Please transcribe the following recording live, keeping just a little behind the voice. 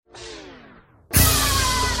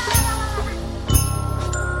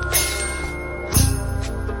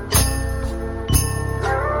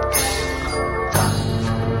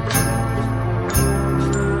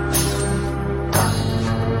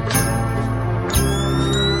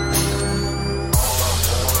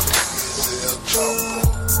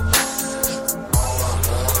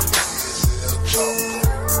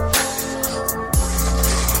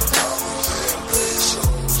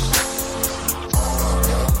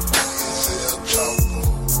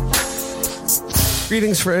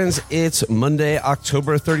Greetings, friends. It's Monday,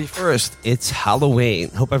 October 31st. It's Halloween.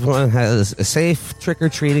 Hope everyone has a safe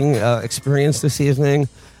trick-or-treating experience this evening.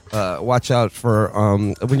 Watch out for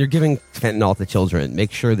when you're giving fentanyl to children,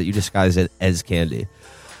 make sure that you disguise it as candy.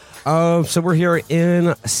 So we're here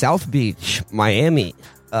in South Beach, Miami.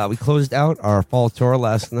 We closed out our fall tour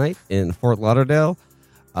last night in Fort Lauderdale.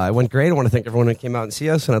 It went great. I want to thank everyone who came out and see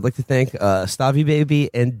us, and I'd like to thank Stavi Baby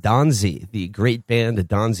and Donzi, the great band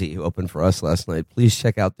Donzi, who opened for us last night. Please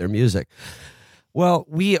check out their music. Well,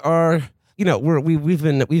 we are, we've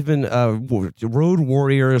been road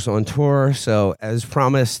warriors on tour. So, as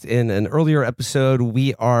promised in an earlier episode,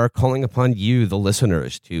 we are calling upon you, the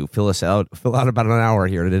listeners, to fill out about an hour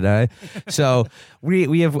here today. So,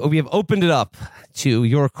 we have opened it up to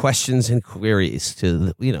your questions and queries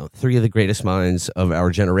to three of the greatest minds of our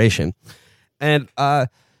generation. And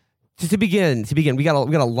to begin, we got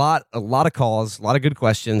a lot of calls, a lot of good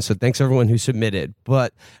questions. So thanks everyone who submitted.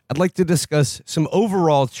 But I'd like to discuss some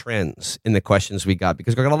overall trends in the questions we got,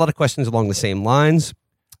 because we got a lot of questions along the same lines,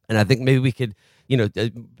 and I think maybe we could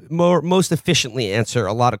most efficiently answer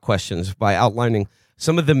a lot of questions by outlining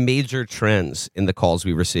some of the major trends in the calls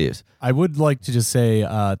we received. I would like to just say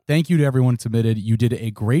thank you to everyone who submitted. You did a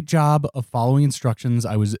great job of following instructions.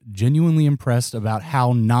 I was genuinely impressed about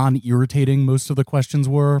how non-irritating most of the questions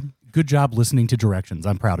were. Good job listening to directions.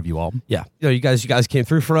 I'm proud of you all. Yeah. You guys came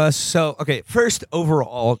through for us. So, okay, first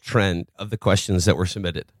overall trend of the questions that were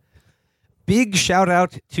submitted. Big shout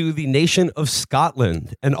out to the nation of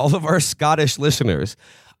Scotland and all of our Scottish listeners.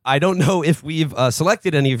 I don't know if we've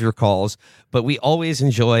selected any of your calls, but we always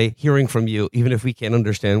enjoy hearing from you, even if we can't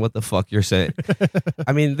understand what the fuck you're saying.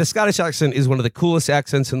 I mean, the Scottish accent is one of the coolest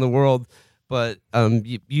accents in the world, but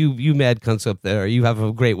you mad cunts up there, you have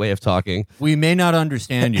a great way of talking. We may not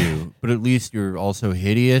understand you, but at least you're also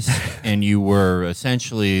hideous, and you were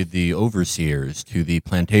essentially the overseers to the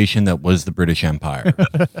plantation that was the British Empire.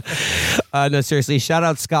 No, seriously, shout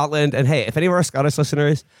out Scotland. And hey, if any of our Scottish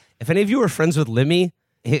listeners, if any of you are friends with Limmy,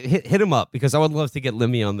 hit him up, because I would love to get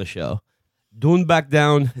Limmy on the show. Doon back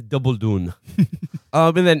down, double doon.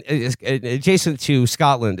 And then adjacent to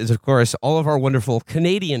Scotland is, of course, all of our wonderful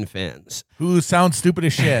Canadian fans. Who sound stupid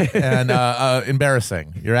as shit and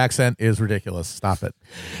embarrassing. Your accent is ridiculous. Stop it.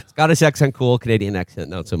 Scottish accent cool, Canadian accent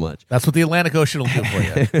not so much. That's what the Atlantic Ocean will do for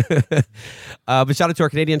you. But shout out to our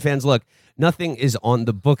Canadian fans. Look, nothing is on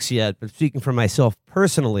the books yet, but speaking for myself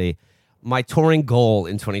personally, my touring goal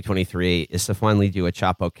in 2023 is to finally do a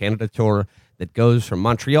Chapo Canada tour that goes from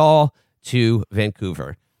Montreal to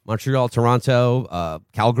Vancouver. Montreal, Toronto,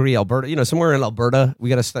 Calgary, Alberta, somewhere in Alberta. We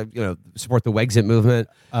got to support the Wexit movement.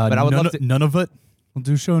 But I would love to. None of it? We'll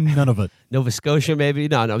do show none of it. Nova Scotia, maybe?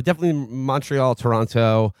 No, definitely Montreal,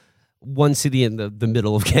 Toronto, one city in the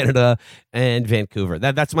middle of Canada, and Vancouver.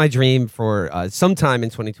 That's my dream for sometime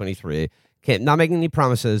in 2023. Not making any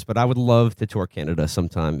promises, but I would love to tour Canada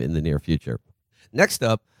sometime in the near future. Next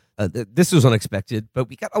up, this was unexpected, but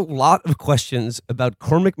we got a lot of questions about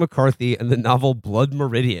Cormac McCarthy and the novel Blood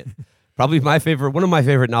Meridian. Probably one of my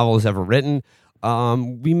favorite novels ever written.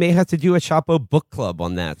 We may have to do a Chapo book club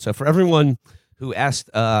on that. So for everyone who asked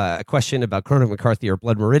a question about Cormac McCarthy or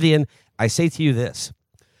Blood Meridian, I say to you this.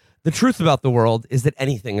 The truth about the world is that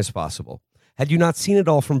anything is possible. Had you not seen it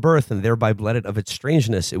all from birth and thereby bled it of its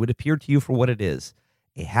strangeness, it would appear to you for what it is.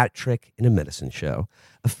 A hat trick in a medicine show.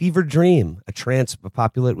 A fevered dream, a trance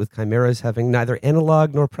populate with chimeras having neither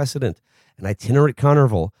analog nor precedent. An itinerant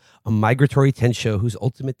carnival, a migratory tent show whose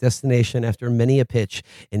ultimate destination after many a pitch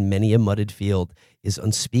in many a mudded field is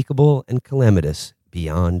unspeakable and calamitous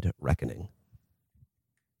beyond reckoning.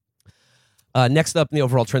 Next up in the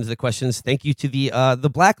overall trends of the questions, thank you to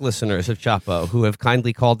the black listeners of Chapo who have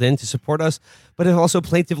kindly called in to support us, but have also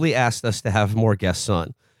plaintively asked us to have more guests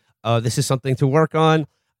on. This is something to work on.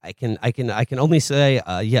 I can only say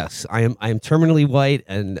yes. I am terminally white,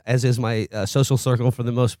 and as is my social circle for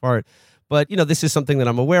the most part. But this is something that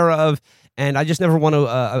I'm aware of, and I just never want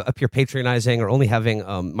to appear patronizing or only having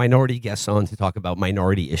minority guests on to talk about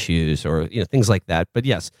minority issues or things like that. But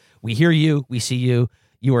yes, we hear you, we see you.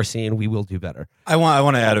 You are seen. We will do better. I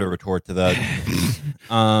want to add a retort to that.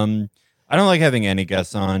 I don't like having any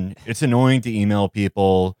guests on. It's annoying to email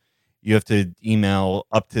people. You have to email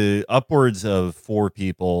upwards of 4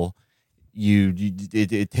 people.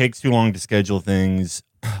 It takes too long to schedule things.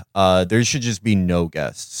 There should just be no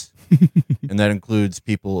guests, and that includes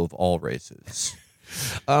people of all races.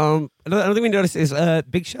 Another thing we noticed is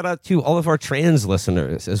big shout out to all of our trans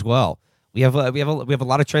listeners as well. We have a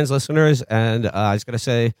lot of trans listeners, and I just gotta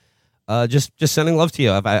say, just sending love to you.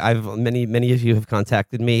 I've many of you have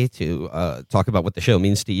contacted me to talk about what the show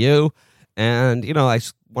means to you, And I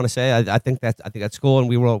just want to say I think that's cool, and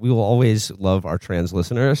we will always love our trans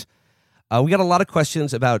listeners. We got a lot of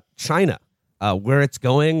questions about China, where it's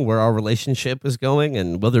going, where our relationship is going,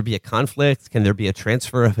 and will there be a conflict? Can there be a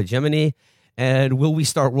transfer of hegemony? And will we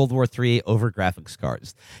start World War III over graphics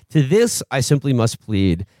cards? To this, I simply must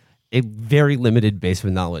plead a very limited base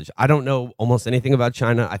of knowledge. I don't know almost anything about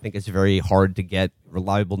China. I think it's very hard to get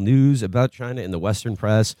reliable news about China in the Western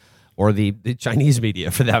press or the Chinese media,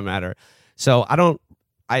 for that matter. So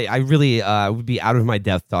I really would be out of my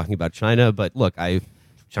depth talking about China. But look,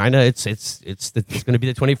 China, it's going to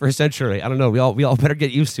be the 21st century. I don't know. We all better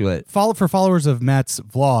get used to it. For followers of Matt's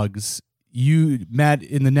vlogs, Matt,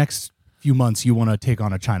 in the next few months, you want to take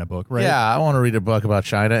on a China book, right? Yeah, I want to read a book about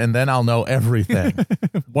China, and then I'll know everything.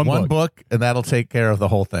 One book, and that'll take care of the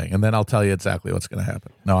whole thing. And then I'll tell you exactly what's going to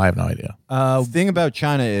happen. No, I have no idea. The thing about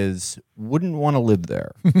China is, wouldn't want to live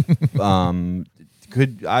there.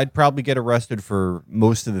 I'd probably get arrested for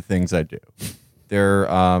most of the things I do. There,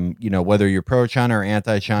 whether you're pro-China or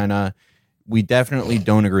anti-China, we definitely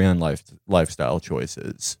don't agree on lifestyle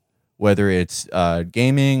choices. Whether it's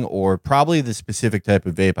gaming or probably the specific type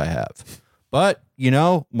of vape I have. But,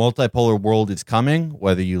 multipolar world is coming,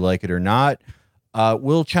 whether you like it or not.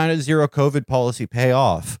 Will China's zero COVID policy pay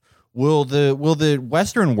off? Will the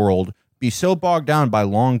Western world be so bogged down by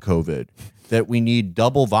long COVID that we need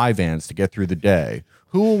double Vyvanse to get through the day?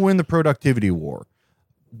 Who will win the productivity war?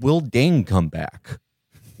 Will Dane come back?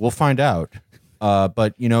 We'll find out.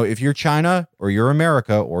 But, if you're China or you're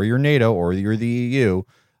America or you're NATO or you're the EU,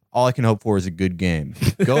 all I can hope for is a good game.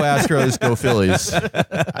 Go Astros, go Phillies.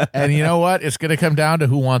 And you know what? It's going to come down to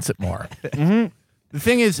who wants it more. Mm-hmm. The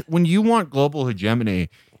thing is, when you want global hegemony,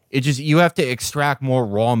 you have to extract more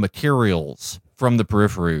raw materials from the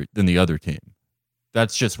periphery than the other team.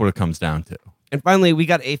 That's just what it comes down to. And finally, we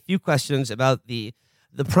got a few questions about the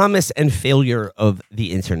promise and failure of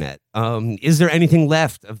the internet. Is there anything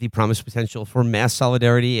left of the promised potential for mass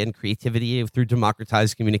solidarity and creativity through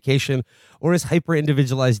democratized communication, or is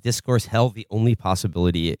hyper-individualized discourse held the only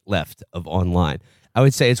possibility left of online? I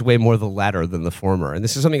would say it's way more the latter than the former, and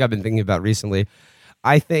this is something I've been thinking about recently.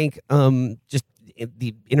 I think just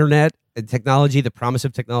the internet and technology, the promise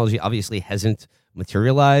of technology obviously hasn't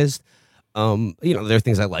materialized. There are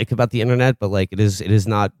things I like about the internet, but it is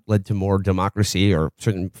not led to more democracy or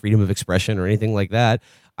certain freedom of expression or anything like that.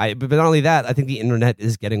 But not only that, I think the internet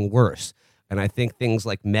is getting worse. And I think things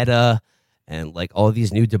like Meta and all of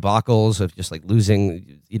these new debacles of just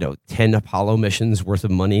losing, 10 Apollo missions worth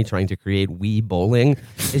of money trying to create Wii bowling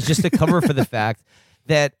is just a cover for the fact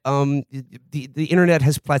that the internet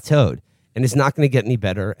has plateaued and it's not going to get any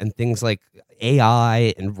better. And things like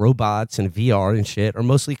AI and robots and VR and shit are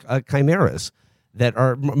mostly chimeras that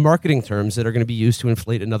are marketing terms that are going to be used to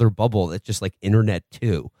inflate another bubble that's just like Internet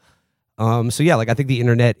 2. I think the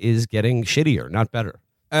internet is getting shittier, not better.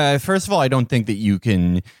 First of all, I don't think that you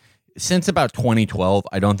can, since about 2012,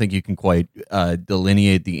 I don't think you can quite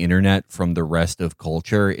delineate the internet from the rest of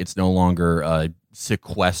culture. It's no longer a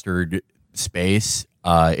sequestered space.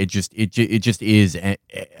 It just is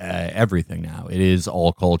everything now. It is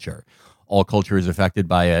all culture. All culture is affected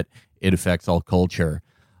by it. It affects all culture.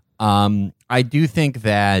 I do think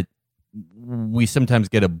that we sometimes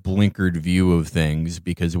get a blinkered view of things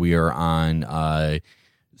because we are on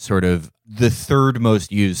sort of the third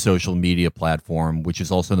most used social media platform, which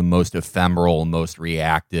is also the most ephemeral, most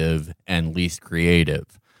reactive, and least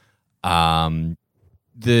creative. The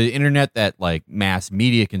internet that mass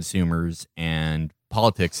media consumers and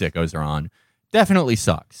politics sickos are on definitely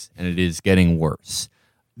sucks, and it is getting worse.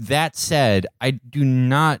 That said, I do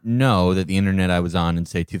not know that the internet I was on in,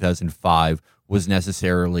 say, 2005 was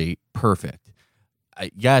necessarily perfect.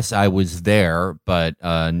 Yes, I was there, but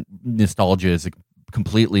nostalgia is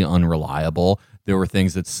completely unreliable. There were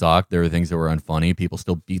things that sucked. There were things that were unfunny. People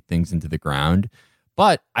still beat things into the ground.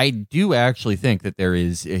 But I do actually think that there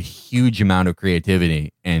is a huge amount of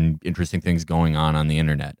creativity and interesting things going on the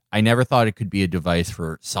internet. I never thought it could be a device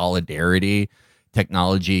for solidarity.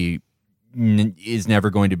 Technology is never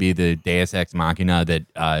going to be the deus ex machina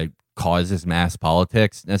that causes mass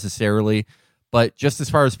politics necessarily. But just as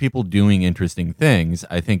far as people doing interesting things,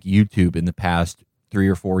 I think YouTube in the past 3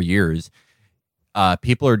 or 4 years,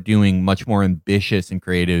 people are doing much more ambitious and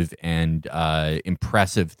creative and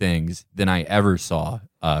impressive things than I ever saw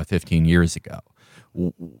 15 years ago.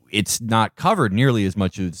 It's not covered nearly as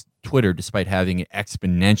much as Twitter, despite having an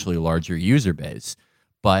exponentially larger user base.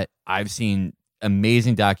 But I've seen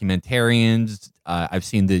amazing documentarians. I've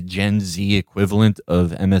seen the Gen Z equivalent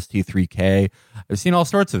of MST3K. I've seen all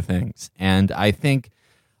sorts of things. And I think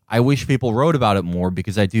I wish people wrote about it more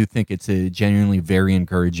because I do think it's a genuinely very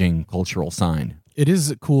encouraging cultural sign. It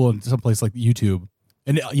is cool in some place like YouTube.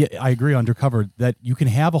 And yeah, I agree, Undercover, that you can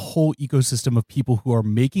have a whole ecosystem of people who are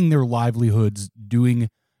making their livelihoods doing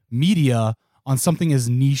media on something as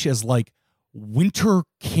niche as like winter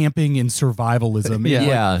camping and survivalism in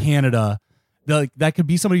like Canada. That could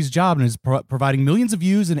be somebody's job and is providing millions of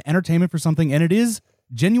views and entertainment for something, and it is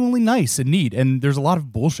genuinely nice and neat. And there's a lot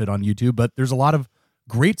of bullshit on YouTube, but there's a lot of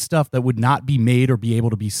great stuff that would not be made or be able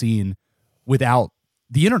to be seen without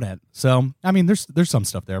the internet. So, I mean, there's some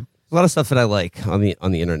stuff there. A lot of stuff that I like on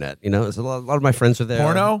the internet. You know, there's a lot of my friends are there.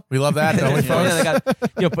 Porno, we love that, don't we, folks?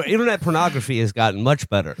 But internet pornography has gotten much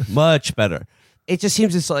better. It just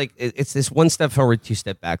seems it's this one step forward, two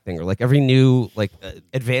step back thing, or like every new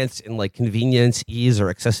advance in like convenience, ease, or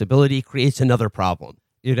accessibility creates another problem.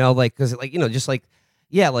 You know, like because like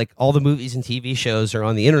all the movies and TV shows are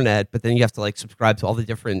on the internet, but then you have to like subscribe to all the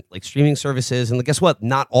different like streaming services, and guess what?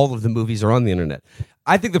 Not all of the movies are on the internet.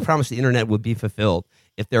 I think the promise of the internet would be fulfilled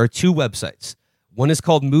if there are two websites. One is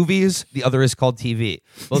called Movies, the other is called TV.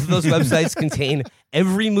 Both of those websites contain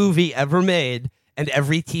every movie ever made and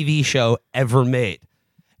every TV show ever made.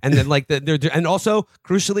 And then and also,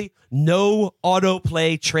 crucially, no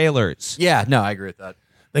autoplay trailers. Yeah, no, I agree with that.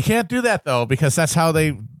 They can't do that though, because that's how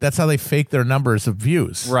they fake their numbers of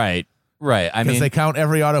views. Right. I mean, they count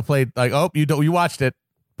every autoplay, like, oh, you watched it.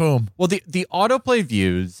 Boom. Well, the autoplay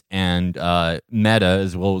views and Meta,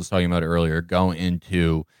 as Will was talking about earlier, go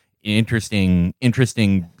into an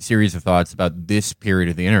interesting series of thoughts about this period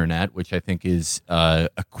of the internet, which I think is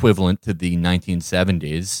equivalent to the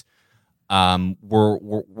 1970s.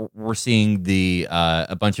 We're seeing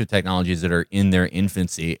a bunch of technologies that are in their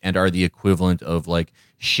infancy and are the equivalent of like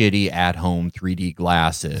shitty at-home 3D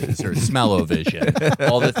glasses or smell-o-vision,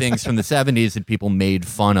 all the things from the 70s that people made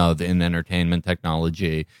fun of in entertainment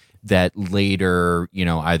technology that later,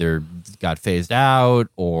 either got phased out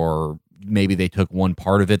or maybe they took one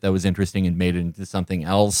part of it that was interesting and made it into something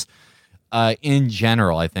else. In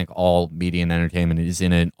general, I think all media and entertainment is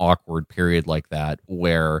in an awkward period like that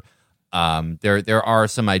where there are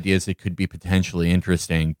some ideas that could be potentially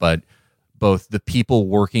interesting, but both the people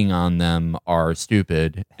working on them are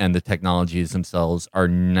stupid and the technologies themselves are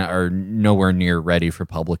nowhere near ready for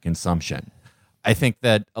public consumption. I think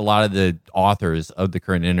that a lot of the authors of the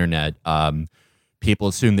current internet, people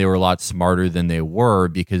assume they were a lot smarter than they were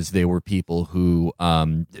because they were people who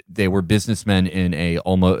they were businessmen in a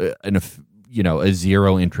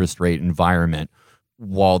zero interest rate environment,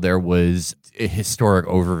 while there was a historic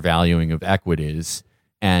overvaluing of equities.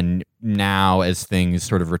 And now as things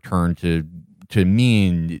sort of return to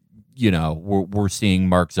mean, we're seeing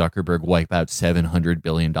Mark Zuckerberg wipe out $700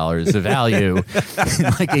 billion of value in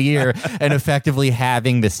like a year and effectively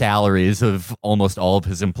having the salaries of almost all of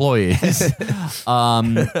his employees.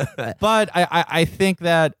 But I think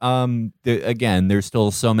that, again, there's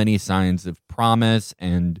still so many signs of promise,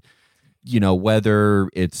 and whether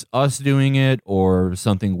it's us doing it or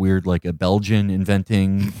something weird like a Belgian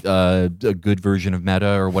inventing a good version of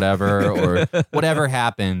Meta or whatever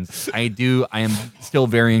happens, I am still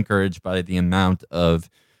very encouraged by the amount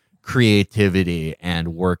of creativity and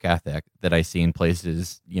work ethic that I see in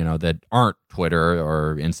places, that aren't Twitter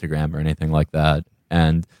or Instagram or anything like that.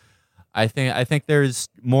 And I think there's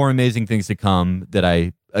more amazing things to come that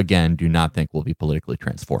I, again, do not think will be politically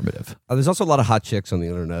transformative. There's also a lot of hot chicks on the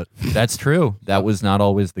internet. That's true. That was not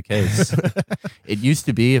always the case. It used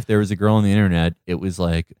to be if there was a girl on the internet, it was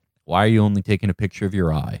like, why are you only taking a picture of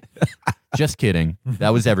your eye? Just kidding.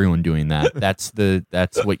 That was everyone doing that. That's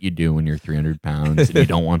what you do when you're 300 pounds and you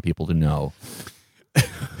don't want people to know.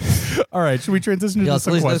 All right, should we transition to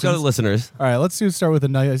some questions? Let's go to listeners. All right, let's start with a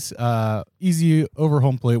nice, easy over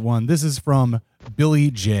home plate one. This is from Billy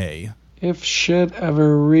J. If shit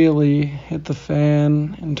ever really hit the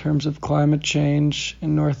fan in terms of climate change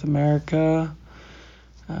in North America,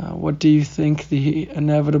 what do you think the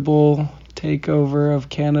inevitable takeover of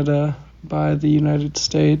Canada by the United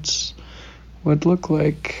States would look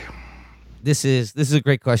like? This is a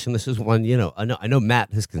great question. This is one, I know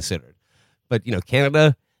Matt has considered. But,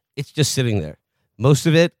 Canada, it's just sitting there. Most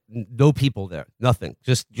of it, no people there. Nothing.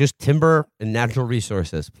 Just timber and natural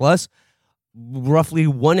resources. Plus, roughly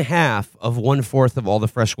 1/2 of 1/4 of all the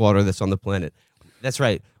fresh water that's on the planet. That's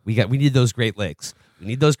right. We need those Great Lakes. We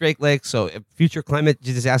need those Great Lakes. So if future climate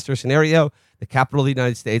disaster scenario, the capital of the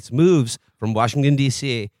United States moves from Washington,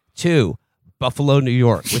 D.C. to Buffalo, New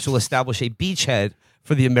York, which will establish a beachhead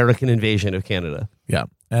for the American invasion of Canada. Yeah.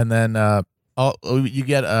 And then you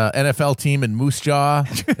get an NFL team in Moose Jaw.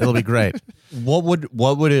 It'll be great. What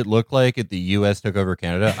would it look like if the U.S. took over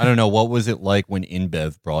Canada? I don't know. What was it like when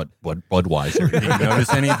InBev brought Budweiser? Did you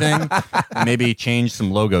notice anything? Maybe change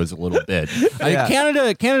some logos a little bit.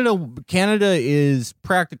 Canada is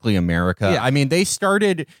practically America. Yeah. I mean,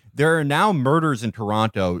 there are now murders in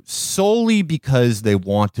Toronto solely because they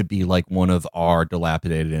want to be like one of our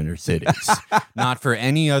dilapidated inner cities, not for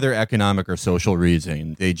any other economic or social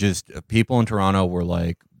reason. People in Toronto were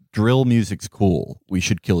like, drill music's cool. We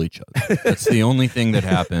should kill each other. That's the only thing that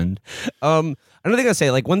happened. Another thing I'd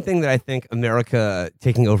say, like one thing that I think America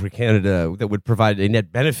taking over Canada that would provide a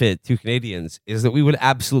net benefit to Canadians is that we would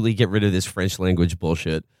absolutely get rid of this French language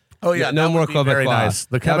bullshit. Oh yeah, no more Quebecois. Very nice.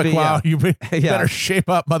 The Quebecois, you better shape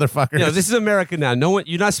up, motherfuckers. This is America now. No one,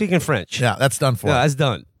 you're not speaking French. Yeah, that's done for. No, that's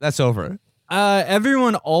done. That's over.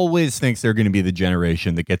 Everyone always thinks they're going to be the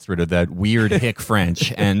generation that gets rid of that weird hick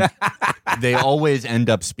French, and they always end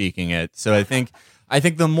up speaking it. So I think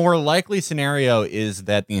the more likely scenario is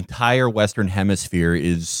that the entire Western Hemisphere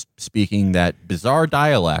is speaking that bizarre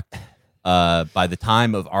dialect by the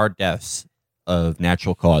time of our deaths of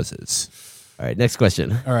natural causes. All right, next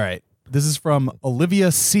question. All right. This is from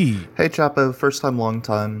Olivia C. Hey Chapo, first time, long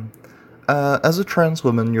time. As a trans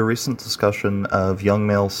woman, your recent discussion of young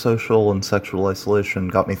male social and sexual isolation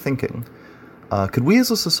got me thinking. Could we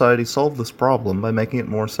as a society solve this problem by making it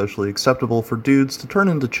more socially acceptable for dudes to turn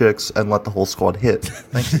into chicks and let the whole squad hit?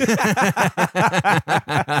 Thanks.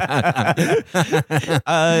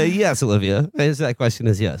 Yes, Olivia. That question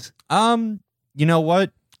is yes. You know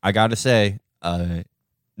what? I got to say,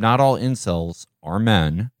 not all incels are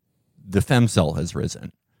men. The femcel has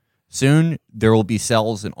risen. Soon, there will be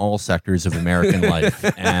cells in all sectors of American life.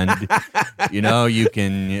 And, you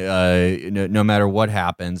can, no matter what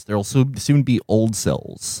happens, there will soon be old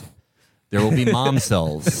cells. There will be mom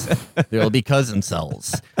cells. There will be cousin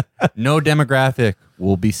cells. No demographic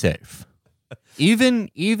will be safe.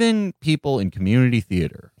 Even people in community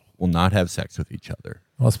theater will not have sex with each other.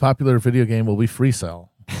 Most popular video game will be Free Cell.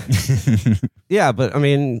 Yeah, but I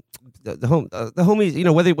mean, the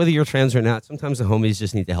homies, whether you're trans or not, sometimes the homies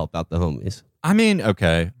just need to help out the homies. I mean,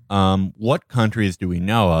 okay. What countries do we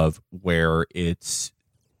know of where it's,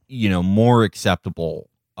 more acceptable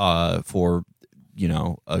for,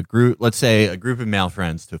 a group, let's say a group of male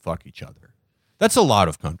friends to fuck each other? That's a lot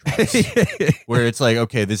of countries where it's like,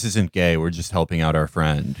 okay, this isn't gay. We're just helping out our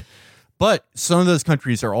friend. But some of those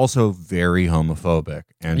countries are also very homophobic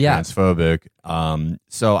and transphobic.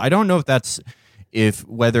 So I don't know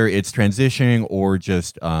whether it's transitioning or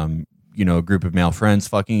just, a group of male friends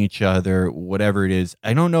fucking each other, whatever it is.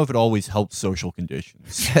 I don't know if it always helps social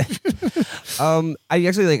conditions. I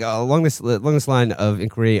actually along this line of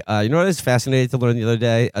inquiry. What I was fascinated to learn the other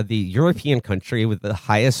day? The European country with the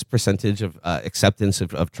highest percentage of acceptance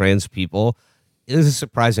of trans people is a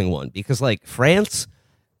surprising one because, France,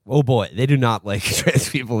 oh boy, they do not like trans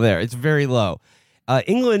people there. It's very low.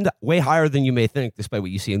 England, way higher than you may think, despite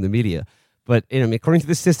what you see in the media. But according to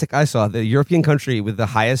the statistic I saw, the European country with the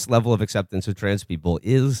highest level of acceptance of trans people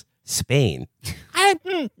is Spain.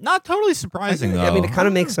 Not totally surprising, though. I mean, it kind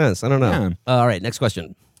of makes sense. I don't know. Yeah. All right, next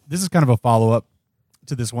question. This is kind of a follow-up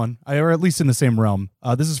to this one, or at least in the same realm.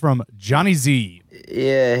 This is from Johnny Z.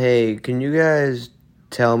 Yeah, hey, can you guys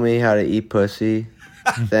tell me how to eat pussy?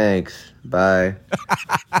 Thanks. Bye.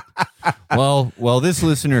 Well, this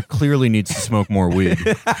listener clearly needs to smoke more weed.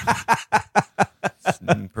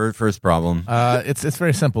 First problem. It's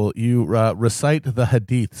very simple. You recite the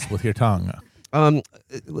hadiths with your tongue.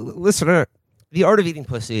 Listener, the art of eating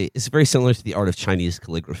pussy is very similar to the art of Chinese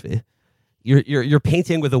calligraphy. You're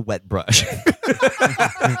painting with a wet brush.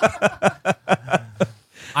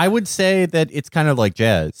 I would say that it's kind of like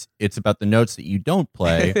jazz. It's about the notes that you don't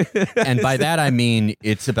play. And by that, I mean,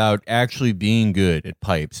 it's about actually being good at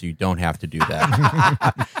pipes. So you don't have to do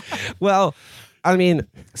that. Well, I mean,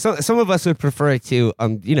 some of us would prefer to,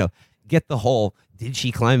 get the whole did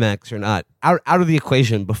she climax or not out of the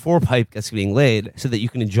equation before pipe gets being laid so that you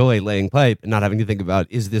can enjoy laying pipe and not having to think about,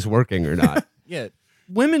 is this working or not? Yeah.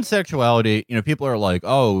 Women's sexuality, people are like,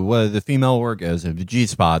 oh, well, the female orgasm, the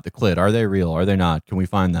G-spot, the clit, are they real? Are they not? Can we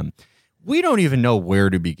find them? We don't even know where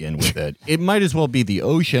to begin with it. It might as well be the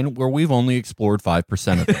ocean where we've only explored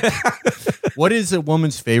 5% of it. What is a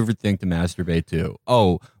woman's favorite thing to masturbate to?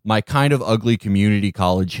 Oh, my kind of ugly community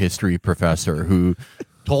college history professor who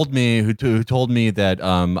told me that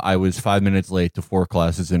I was 5 minutes late to 4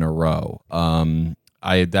 classes in a row.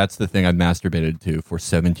 That's the thing I've masturbated to for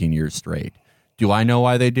 17 years straight. Do I know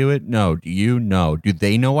why they do it? No. Do you? No. Do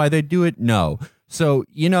they know why they do it? No. So,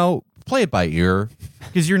 play it by ear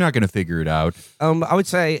because you're not going to figure it out. I would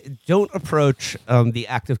say don't approach the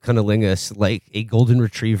act of cunnilingus like a golden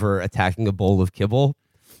retriever attacking a bowl of kibble.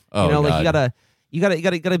 Oh, you know, like God. you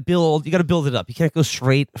gotta build it up. You can't go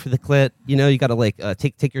straight for the clit. You know, you gotta like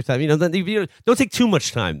take your time. You know, don't take too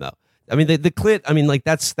much time though. I mean, the clit. I mean, like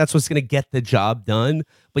that's what's gonna get the job done.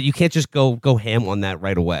 But you can't just go ham on that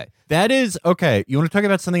right away. That is okay. You want to talk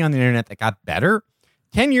about something on the internet that got better?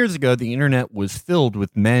 10 years ago, the internet was filled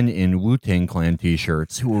with men in Wu-Tang Clan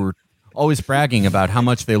t-shirts who were always bragging about how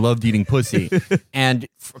much they loved eating pussy. And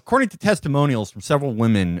according to testimonials from several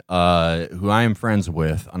women who I am friends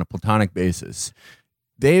with on a platonic basis,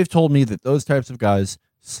 they've told me that those types of guys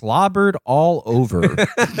slobbered all over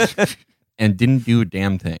and didn't do a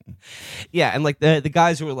damn thing. Yeah, and like the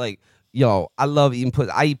guys who were like, yo, I love eating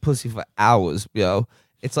pussy. I eat pussy for hours, yo.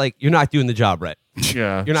 It's like you're not doing the job right.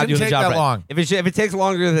 Yeah. You're not doing the job right. Long. If it takes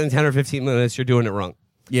longer than 10 or 15 minutes, you're doing it wrong.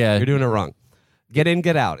 Yeah. You're doing it wrong. Get in,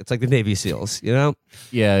 get out. It's like the Navy SEALs, you know?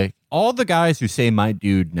 Yeah. All the guys who say my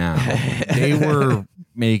dude now, they were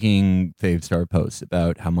making Fave Star posts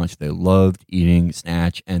about how much they loved eating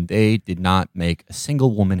Snatch, and they did not make a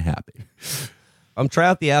single woman happy. Try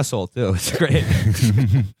out the asshole, too. It's great.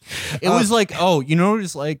 It was like, oh, you know,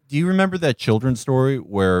 it's like, do you remember that children's story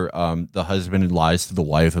where the husband lies to the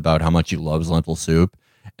wife about how much he loves lentil soup,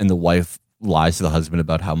 and the wife lies to the husband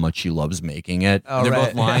about how much she loves making it? Oh, they're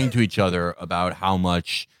right. both lying to each other about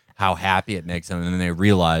how happy it makes them, and then they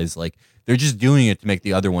realize like they're just doing it to make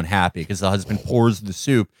the other one happy because the husband pours the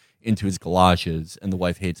soup into his galoshes and the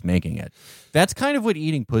wife hates making it. That's kind of what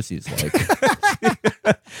eating pussy is like.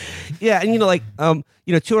 Yeah, and to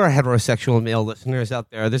our heterosexual male listeners out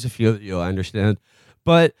there, there's a few of you, I understand.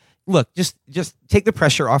 But look, just take the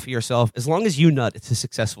pressure off of yourself. As long as you nut, it's a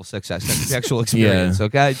successful sexual experience,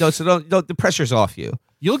 okay? Don't the pressure's off you.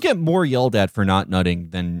 You'll get more yelled at for not nutting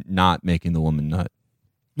than not making the woman nut.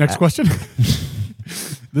 Next question.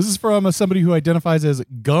 This is from somebody who identifies as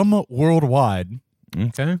Gum Worldwide.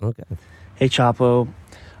 Okay. Hey, Chapo.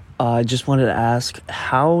 I just wanted to ask,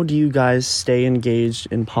 how do you guys stay engaged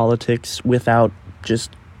in politics without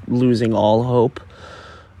just losing all hope?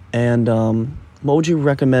 And what would you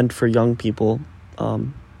recommend for young people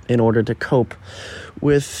in order to cope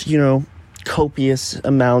with, copious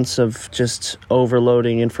amounts of just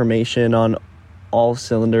overloading information on all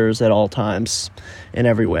cylinders at all times, in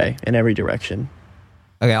every way, in every direction?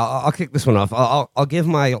 Okay, I'll kick this one off. I'll give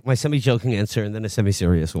my semi-joking answer and then a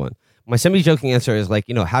semi-serious one. My semi-joking answer is like,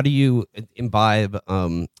 how do you imbibe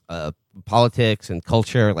politics and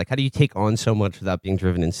culture? Like, how do you take on so much without being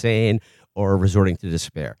driven insane or resorting to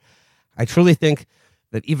despair? I truly think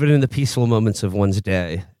that even in the peaceful moments of one's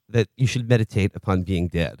day, that you should meditate upon being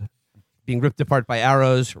dead. Being ripped apart by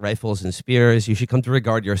arrows, rifles, and spears, you should come to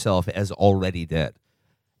regard yourself as already dead.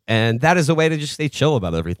 And that is a way to just stay chill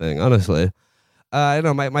about everything, honestly.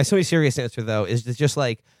 My semi-serious answer, though, is just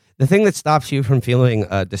like, the thing that stops you from feeling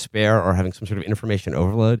despair or having some sort of information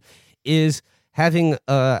overload is having,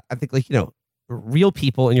 real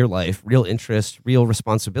people in your life, real interests, real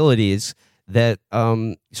responsibilities that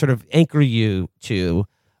sort of anchor you to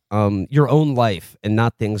your own life and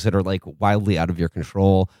not things that are like wildly out of your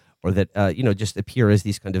control or that, just appear as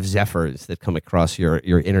these kind of zephyrs that come across your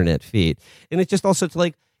internet feed. And it's just also to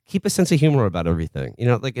like keep a sense of humor about everything.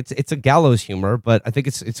 It's a gallows humor, but I think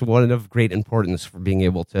it's one of great importance for being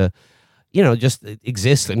able to, just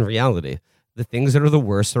exist in reality. The things that are the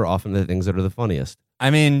worst are often the things that are the funniest. I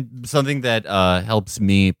mean, something that helps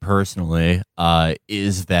me personally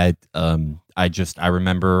is that I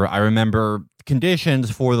remember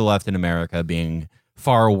conditions for the left in America being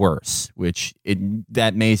far worse, which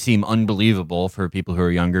that may seem unbelievable for people who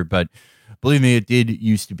are younger, but believe me, it did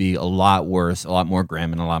used to be a lot worse, a lot more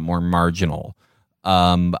grim, and a lot more marginal.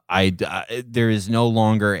 There is no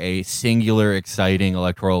longer a singular exciting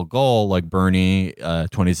electoral goal like Bernie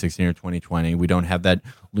 2016 or 2020. We don't have that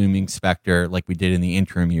looming specter like we did in the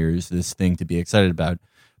interim years, this thing to be excited about.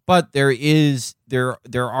 But there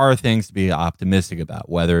are things to be optimistic about,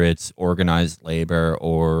 whether it's organized labor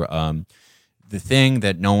or the thing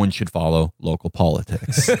that no one should follow, local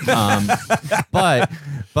politics. But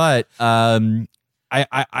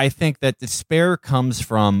I think that despair comes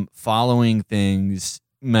from following things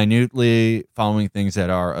minutely, following things that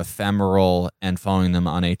are ephemeral, and following them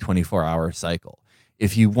on a 24-hour cycle.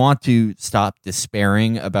 If you want to stop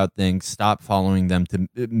despairing about things, stop following them to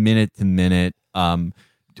minute,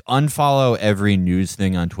 unfollow every news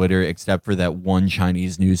thing on Twitter except for that one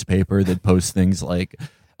Chinese newspaper that posts things like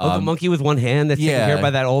the monkey with one hand that's taken yeah. care of by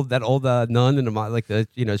that old nun in like the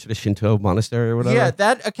sort of Shinto monastery or whatever. Yeah,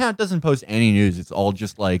 that account doesn't post any news. It's all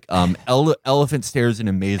just like elephant stares in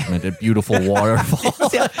amazement at beautiful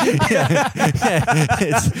waterfalls.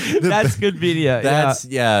 That's good media.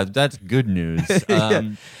 That's good news.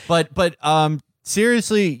 But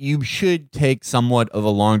seriously, you should take somewhat of a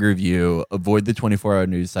longer view. Avoid the 24-hour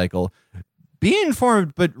news cycle. Be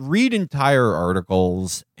informed, but read entire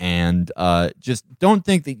articles, and just don't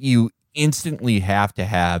think that you instantly have to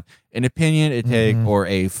have an opinion, a take, or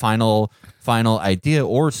a final idea,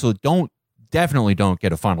 or so definitely don't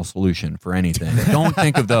get a final solution for anything. Don't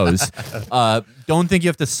think of those. Don't think you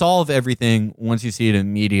have to solve everything once you see it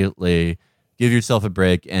immediately. Give yourself a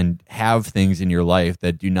break and have things in your life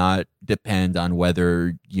that do not depend on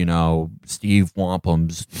whether, Steve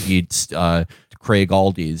Wampums beats Craig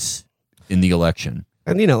Aldi's in the election.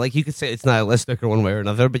 And, like you could say it's nihilistic or one way or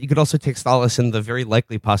another, but you could also take solace in the very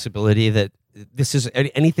likely possibility that this is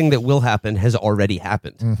anything that will happen has already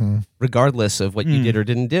happened, regardless of what you did or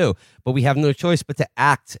didn't do. But we have no choice but to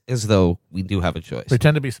act as though we do have a choice.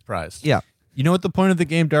 Pretend to be surprised. Yeah. You know what the point of the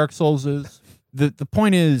game Dark Souls is? The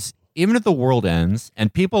point is, even if the world ends,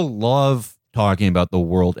 and people love talking about the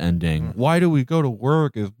world ending, why do we go to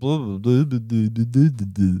work if blah, blah, blah, blah, blah, blah,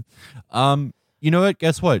 blah, blah. You know what?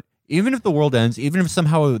 Guess what? Even if the world ends, even if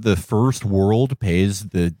somehow the first world pays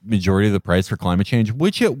the majority of the price for climate change,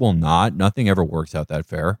 which it will not, nothing ever works out that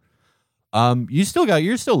fair. You're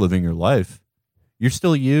still living your life. You're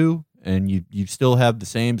still you, and you still have the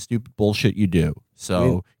same stupid bullshit you do.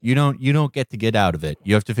 So you don't get out of it.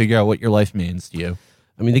 You have to figure out what your life means to you.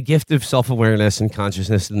 I mean, the gift of self-awareness and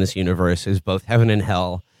consciousness in this universe is both heaven and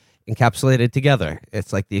hell encapsulated together.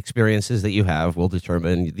 It's like the experiences that you have will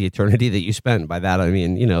determine the eternity that you spend. By that, I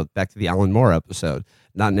mean, back to the Alan Moore episode,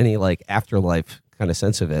 not in any like afterlife kind of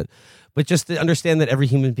sense of it, but just to understand that every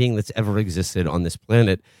human being that's ever existed on this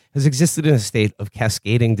planet has existed in a state of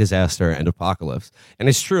cascading disaster and apocalypse. And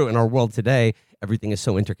it's true in our world today, everything is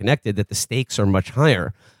so interconnected that the stakes are much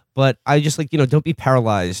higher. But I just don't be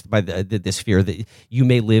paralyzed by this fear that you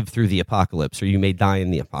may live through the apocalypse or you may die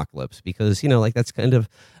in the apocalypse, because, that's kind of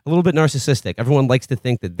a little bit narcissistic. Everyone likes to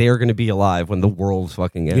think that they're going to be alive when the world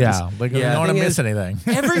fucking ends. Yeah, you don't want to miss anything.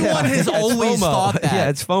 Everyone has always thought that. Yeah,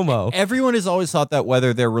 it's FOMO. Everyone has always thought that,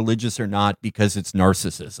 whether they're religious or not, because it's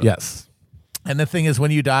narcissism. Yes. And the thing is,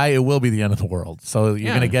 when you die, it will be the end of the world. So you're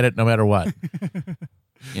going to get it no matter what.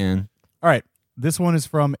 Yeah. All right. This one is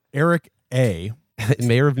from Eric A.,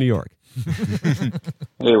 Mayor of New York.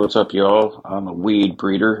 Hey, what's up, y'all? I'm a weed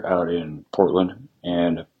breeder out in Portland,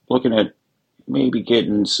 and looking at maybe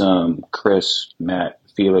getting some Chris, Matt,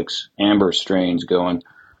 Felix, Amber strains going,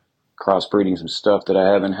 crossbreeding some stuff that I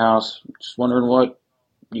have in house. Just wondering what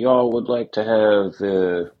y'all would like to have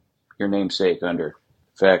your namesake under.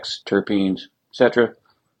 Effects, terpenes, etc.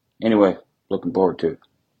 Anyway, looking forward to it.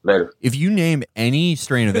 Later. If you name any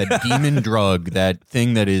strain of that demon drug, that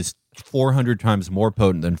thing that is 400 times more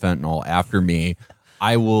potent than fentanyl after me,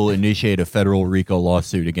 I will initiate a federal RICO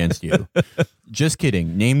lawsuit against you. Just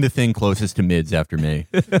kidding. Name the thing closest to mids after me.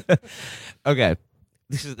 Okay.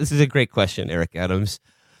 This is a great question, Eric Adams.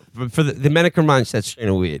 For the Medicare mindset strain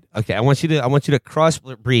of weed. Okay, I want you to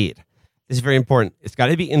crossbreed. This is very important. It's got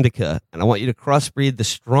to be indica, and I want you to crossbreed the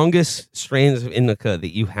strongest strains of indica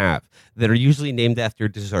that you have that are usually named after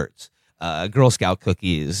desserts. Girl Scout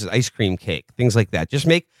cookies, ice cream cake, things like that. Just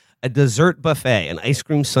make a dessert buffet, an ice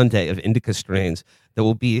cream sundae of indica strains that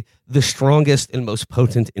will be the strongest and most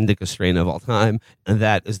potent indica strain of all time, and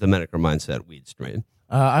that is the Medicare mindset weed strain.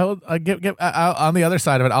 I give on the other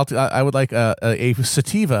side of it. I would like a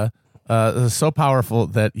sativa so powerful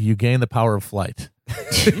that you gain the power of flight.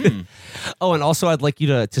 Oh, and also I'd like you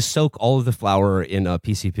to soak all of the flour in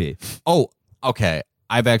PCP. Oh, okay.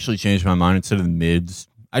 I've actually changed my mind. Instead of mids,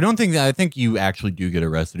 I think you actually do get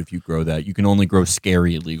arrested if you grow that. You can only grow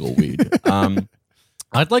scary illegal weed.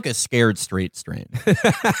 I'd like a scared straight strain.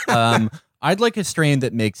 I'd like a strain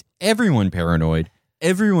that makes everyone paranoid.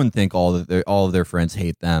 Everyone think all of their friends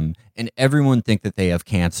hate them, and everyone think that they have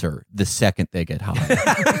cancer the second they get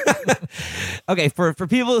high. Okay, for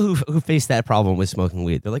people who face that problem with smoking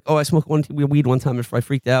weed, they're like, "Oh, I smoked weed one time before I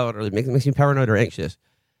freaked out, or it makes me paranoid or anxious."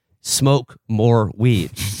 Smoke more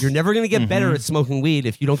weed. You're never going to get better at smoking weed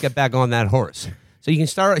if you don't get back on that horse. So you can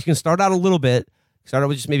start out a little bit. Start out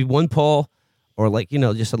with just maybe one pull, or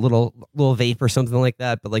just a little vape or something like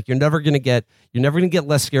that. But you're never gonna get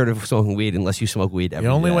less scared of smoking weed unless you smoke weed every day.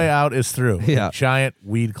 The only way out is through a giant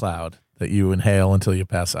weed cloud that you inhale until you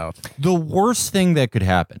pass out. The worst thing that could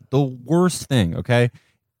happen, okay,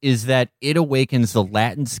 is that it awakens the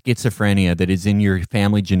latent schizophrenia that is in your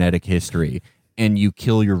family genetic history, and you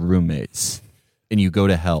kill your roommates and you go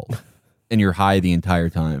to hell and you're high the entire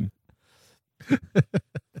time.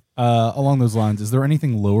 Along those lines, is there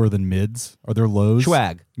anything lower than mids? Are there lows?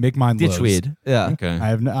 Schwag. Make mine lows. Ditchweed. Yeah. Okay.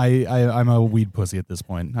 I'm a weed pussy at this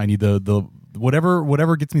point. I need the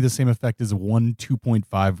whatever gets me the same effect as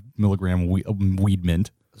 2.5 milligram weed mint.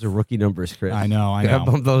 Those are rookie numbers, Chris. I know. Gotta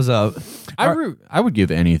bump those up. I would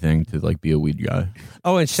give anything to like be a weed guy.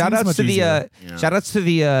 Oh, and shout outs to the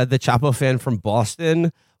Chapo fan from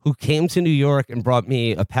Boston who came to New York and brought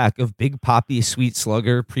me a pack of Big Poppy Sweet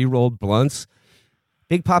Slugger pre-rolled blunts.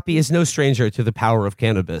 Big Poppy is no stranger to the power of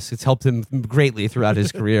cannabis. It's helped him greatly throughout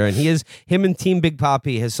his career, and him and Team Big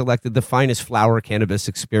Poppy has selected the finest flower cannabis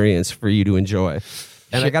experience for you to enjoy.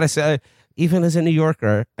 And I gotta say, even as a New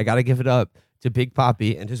Yorker, I gotta give it up to Big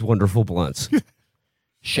Poppy and his wonderful blunts.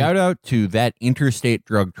 Shout out to that interstate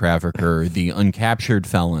drug trafficker, the uncaptured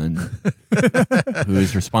felon, who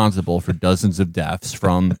is responsible for dozens of deaths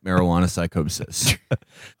from marijuana psychosis.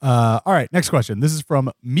 All right, next question. This is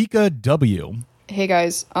from Mika W. Hey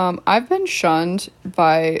guys, I've been shunned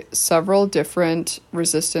by several different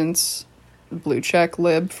resistance blue check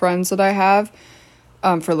lib friends that I have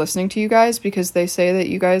for listening to you guys because they say that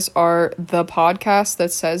you guys are the podcast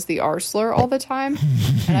that says the R slur all the time.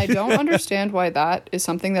 And I don't understand why that is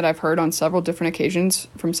something that I've heard on several different occasions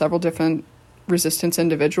from several different resistance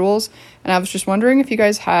individuals. And I was just wondering if you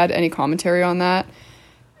guys had any commentary on that.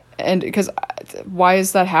 And because why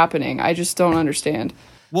is that happening? I just don't understand.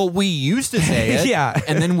 Well, we used to say it, Yeah.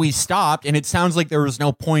 and then we stopped, and it sounds like there was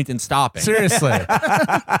no point in stopping. Seriously.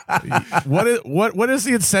 What is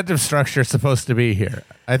the incentive structure supposed to be here?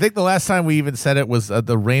 I think the last time we even said it was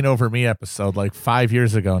the Reign Over Me episode like 5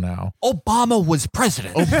 years ago now. Obama was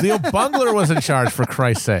president. The bungler was in charge, for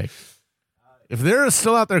Christ's sake. If they're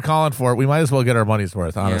still out there calling for it, we might as well get our money's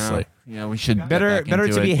worth, honestly. Yeah, we should Better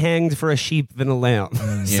to be hanged for a sheep than a lamb.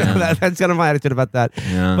 So that's kind of my attitude about that.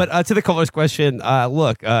 Yeah. But to the caller's question,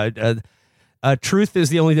 look, truth is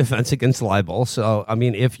the only defense against libel. So, I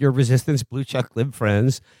mean, if your resistance blue check lib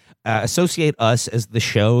friends associate us as the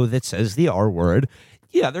show that says the R word,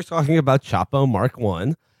 yeah, they're talking about Chapo Mark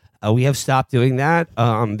 1. We have stopped doing that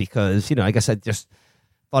because, I guess I just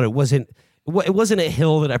thought it wasn't a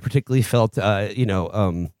hill that I particularly felt,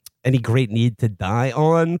 any great need to die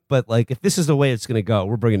on. But like, if this is the way it's going to go,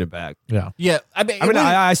 we're bringing it back. Yeah.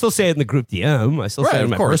 I still say it in the group DM. I still say it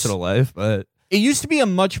in my personal life, but it used to be a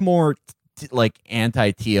much more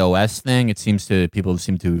anti-TOS thing. People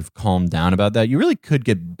seem to have calmed down about that. You really could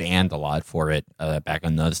get banned a lot for it back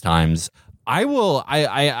in those times. I will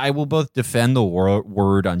both defend the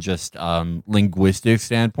word on just linguistic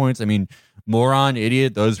standpoints. I mean, moron,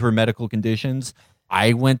 idiot, those were medical conditions.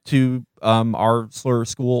 I went to our slur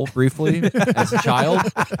school briefly as a child.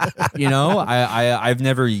 I've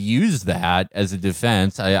never used that as a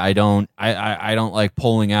defense. I don't like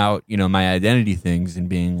pulling out, my identity things and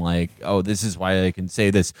being like, oh, this is why I can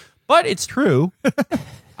say this. But it's true.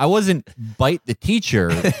 I wasn't bite the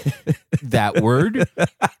teacher, that word.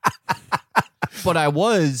 But I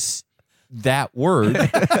was that word.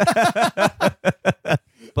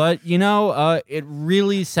 But it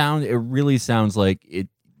really sounds like it.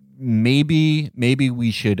 Maybe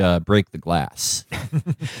we should break the glass.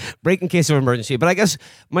 break in case of emergency. But I guess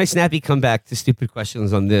my snappy comeback to stupid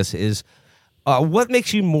questions on this is, what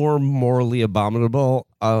makes you more morally abominable?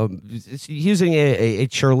 It's using a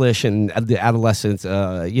churlish and adolescent,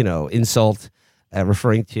 insult.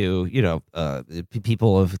 Referring to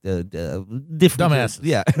people of different dumbasses,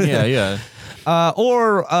 yeah.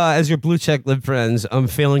 Or as your blue check lib friends,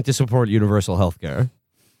 failing to support universal health care.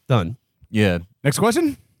 Done. Yeah. Next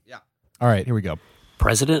question? Yeah. All right, here we go.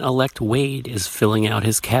 President-elect Wade is filling out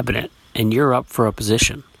his cabinet, and you're up for a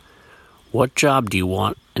position. What job do you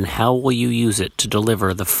want, and how will you use it to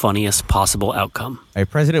deliver the funniest possible outcome? All right,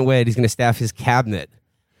 President Wade, he's going to staff his cabinet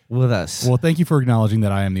with us. Well, thank you for acknowledging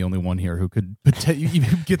that I am the only one here who could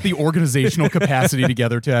get the organizational capacity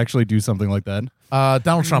together to actually do something like that.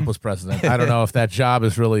 Donald Trump was president. I don't know if that job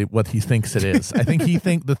is really what he thinks it is. I think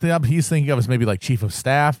the job he's thinking of is maybe like chief of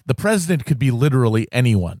staff. The president could be literally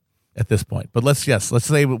anyone at this point. But let's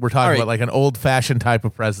say we're talking about like an old-fashioned type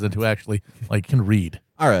of president who actually can read.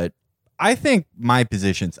 All right. I think my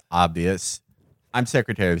position's obvious. I'm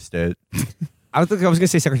Secretary of State. I was going to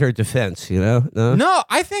say Secretary of Defense, No,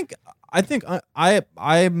 I think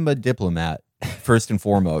I'm a diplomat first and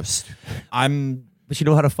foremost. But you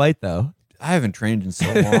know how to fight, though. I haven't trained in so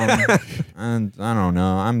long, and I don't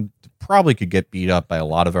know. I'm probably could get beat up by a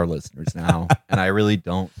lot of our listeners now, and I really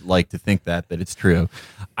don't like to think that it's true.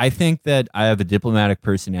 I think that I have a diplomatic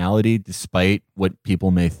personality, despite what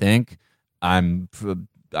people may think. I'm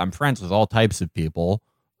I'm friends with all types of people,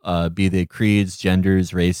 be they creeds,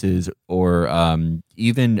 genders, races, or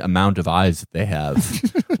even amount of eyes that they have.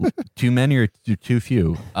 Too many or too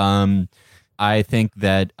few. I think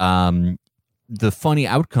that the funny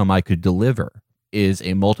outcome I could deliver is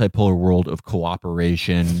a multipolar world of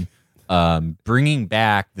cooperation, bringing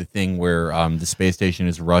back the thing where the space station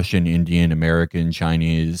is Russian, Indian, American,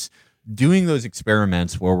 Chinese, doing those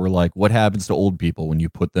experiments where we're like, what happens to old people when you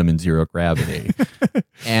put them in zero gravity?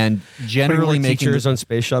 And generally making teachers on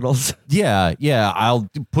space shuttles. Yeah.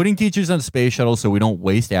 Putting teachers on space shuttles so we don't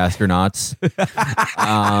waste astronauts.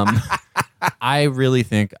 I really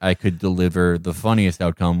think I could deliver the funniest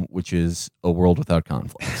outcome, which is a world without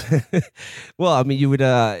conflict. Well, I mean, you would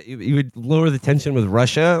lower the tension with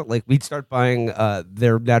Russia. Like, we'd start buying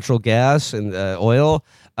their natural gas and oil,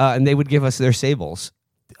 and they would give us their sables.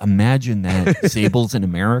 Imagine that. Sables in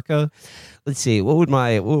America. Let's see. What would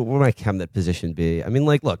my cabinet position be? I mean,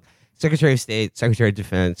 like, look, Secretary of State, Secretary of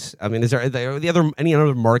Defense. I mean, are there any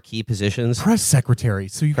other marquee positions? Press secretary.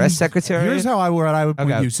 So you press secretary. Here's how I would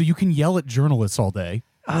put you. So you can yell at journalists all day.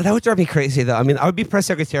 That would drive me crazy, though. I mean, I would be press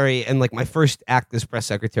secretary, and like my first act as press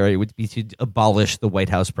secretary would be to abolish the White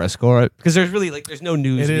House press corps, because there's no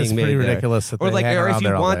news being made. It is pretty ridiculous. That or if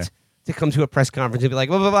you want to come to a press conference and be like,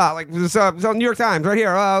 blah, blah, blah, like, it's on New York Times right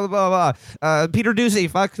here, blah, blah, blah. Peter Doocy,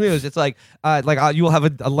 Fox News. It's like you will have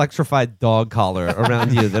an electrified dog collar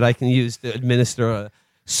around you that I can use to administer a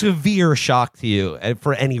severe shock to you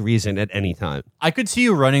for any reason at any time. I could see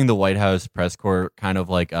you running the White House press corps kind of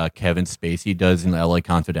like Kevin Spacey does in LA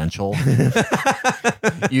Confidential.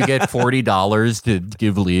 You get $40 to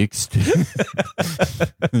give leaks to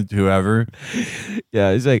whoever.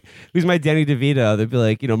 Yeah, he's like, who's my Danny DeVito? They'd be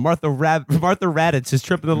like, Martha Raddatz is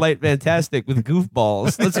tripping the light fantastic with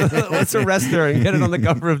goofballs. Let's arrest her and get it on the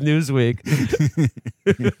cover of Newsweek.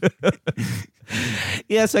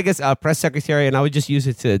 Yes, I guess press secretary, and I would just use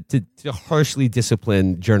it to harshly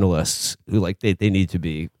discipline journalists who they need to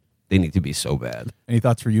be so bad. Any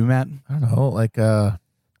thoughts for you, Matt? I don't know.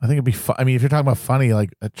 I think it'd be I mean, if you're talking about funny,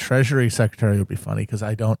 like a treasury secretary would be funny, because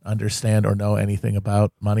I don't understand or know anything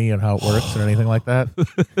about money and how it works or anything like that.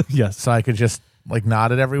 Yes. So I could just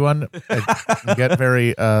nod at everyone and get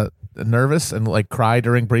very nervous and cry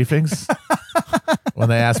during briefings. When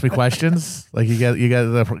they ask me questions, you get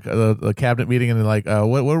the cabinet meeting, and they're like,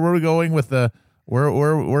 where are we going with the where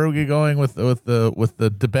are we going with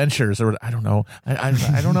the debentures? Or I don't know.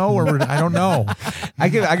 I don't know. Or I don't know. I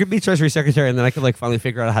could be Treasury Secretary, and then I could finally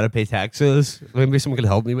figure out how to pay taxes. Maybe someone could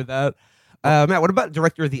help me with that. Matt, what about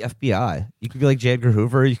director of the FBI? You could be like J. Edgar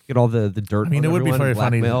Hoover. You could get all the dirt. I mean, it would be very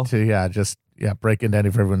funny to break into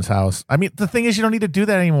everyone's house. I mean, the thing is, you don't need to do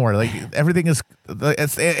that anymore. Everything is,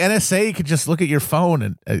 it's NSA could just look at your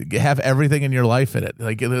phone and have everything in your life in it.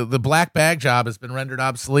 The black bag job has been rendered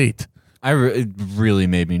obsolete. It really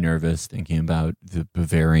made me nervous thinking about the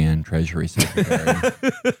Bavarian Treasury Secretary.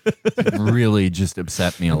 It really just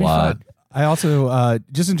upset me a lot. I also,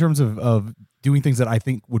 just in terms of doing things that I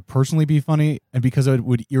think would personally be funny, and because it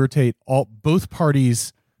would irritate both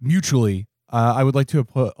parties mutually, I would like to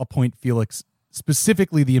appoint Felix,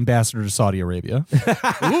 specifically the ambassador to Saudi Arabia.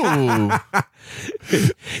 Ooh.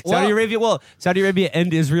 Saudi Arabia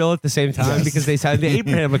and Israel at the same time, because they signed the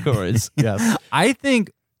Abraham Accords. Yes. I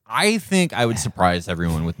think I would surprise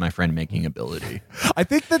everyone with my friend making ability. I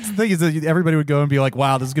think that's the thing, is that everybody would go and be like,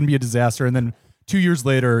 wow, this is going to be a disaster. And then 2 years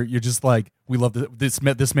later, you're just like, we love this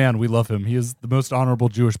man. We love him. He is the most honorable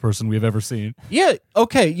Jewish person we have ever seen. Yeah.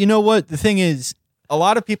 Okay. You know what? The thing is, a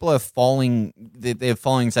lot of people have they have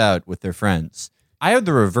fallings out with their friends. I have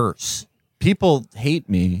the reverse. People hate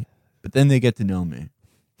me, but then they get to know me,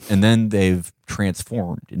 and then they've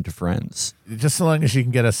transformed into friends. Just so long as you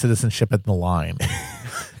can get a citizenship at the line.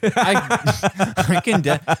 I can.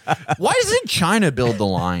 Why doesn't China build the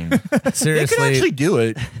line? Seriously, they can actually do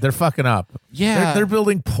it. They're fucking up. Yeah, they're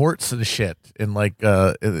building ports and shit in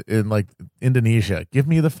Indonesia. Give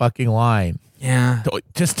me the fucking line. Yeah,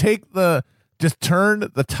 just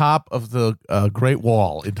turn the top of the Great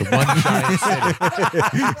Wall into one giant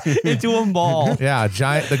city. Into a mall. Yeah,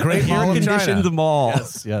 the Great Mall of China. The mall.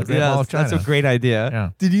 Yes. Mall of China. That's a great idea. Yeah.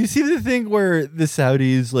 Did you see the thing where the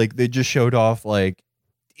Saudis they just showed off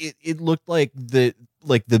it looked like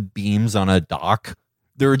the beams on a dock?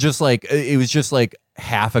 They were just it was just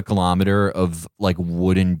half a kilometer of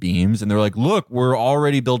wooden beams, and they're like, look, we're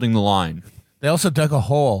already building the line. They also dug a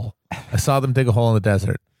hole. I saw them dig a hole in the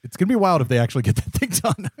desert. It's going to be wild if they actually get that thing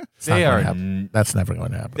done. That's never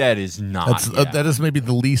going to happen. That is not. That is maybe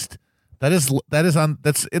the least. It's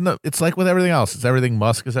like with everything else. It's everything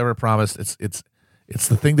Musk has ever promised. It's It's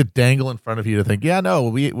the thing to dangle in front of you to think, yeah, no,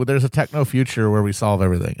 there's a techno future where we solve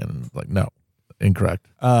everything. And like, no, incorrect.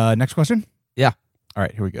 Next question? Yeah. All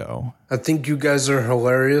right, here we go. I think you guys are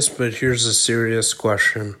hilarious, but here's a serious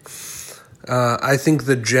question. I think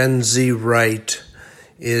the Gen Z right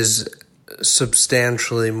is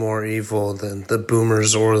substantially more evil than the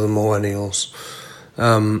boomers or the millennials.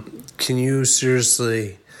 Can you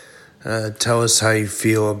seriously tell us how you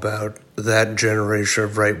feel about that generation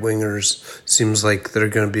of right-wingers? Seems like they're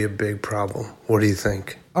going to be a big problem. What do you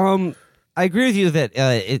think? I agree with you that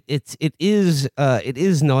it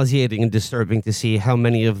is nauseating and disturbing to see how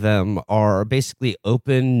many of them are basically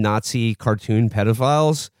open Nazi cartoon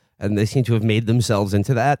pedophiles, and they seem to have made themselves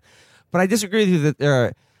into that. But I disagree with you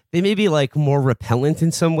that they may be like more repellent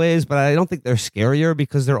in some ways, but I don't think they're scarier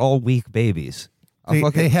because they're all weak babies.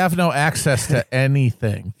 They have no access to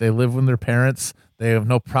anything. They live with their parents. They have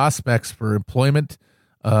no prospects for employment.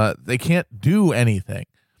 They can't do anything.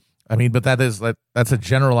 I mean, but that's a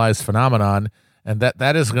generalized phenomenon, and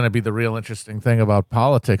that is going to be the real interesting thing about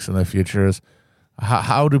politics in the future is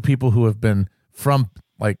how do people who have been from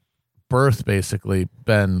like birth basically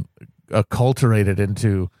been acculturated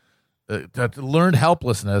into learned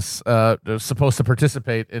helplessness, supposed to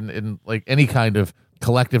participate in like any kind of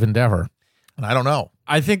collective endeavor. And I don't know.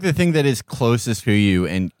 I think the thing that is closest to you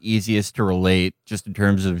and easiest to relate, just in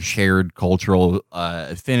terms of shared cultural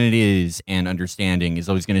affinities and understanding, is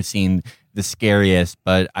always going to seem the scariest.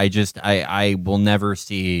 But I will never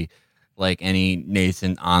see like any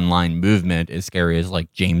nascent online movement as scary as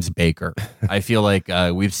like James Baker. I feel like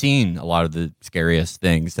we've seen a lot of the scariest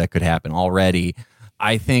things that could happen already.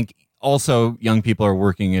 I think also young people are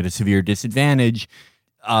working at a severe disadvantage.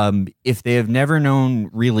 If they have never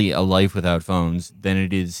known really a life without phones, then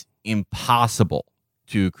it is impossible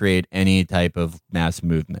to create any type of mass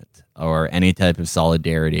movement or any type of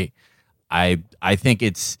solidarity. I think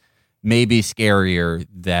it's maybe scarier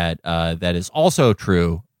that that is also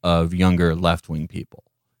true of younger left-wing people.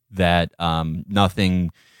 That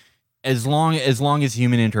nothing, as long as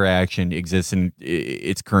human interaction exists in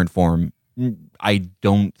its current form, I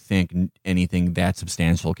don't think anything that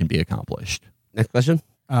substantial can be accomplished. Next question.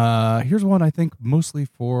 Here's one I think mostly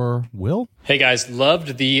for Will. Hey guys,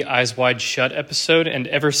 loved the Eyes Wide Shut episode, and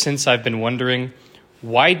ever since I've been wondering,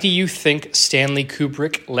 why do you think Stanley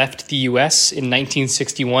Kubrick left the U.S. in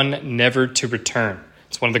 1961 never to return?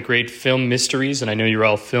 It's one of the great film mysteries, and I know you're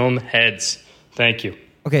all film heads. Thank you.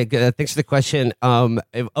 Okay, good. Thanks for the question. Of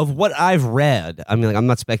what I've read, I mean, like, I'm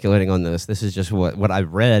not speculating on this. This is just what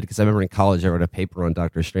I've read, because I remember in college I wrote a paper on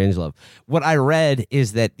Dr. Strangelove. What I read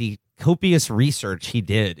is that the copious research he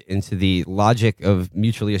did into the logic of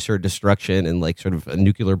mutually assured destruction and like sort of a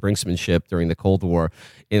nuclear brinksmanship during the Cold War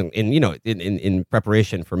in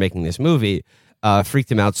preparation for making this movie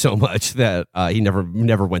freaked him out so much that he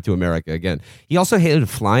never went to America again. He also hated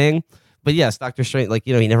flying. But yes, Dr. Strange, like,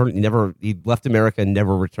 you know, he left America and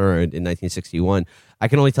never returned in 1961. I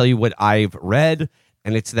can only tell you what I've read,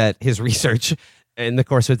 and it's that his research in the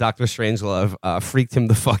course of Dr. Strangelove freaked him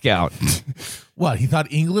the fuck out. What, he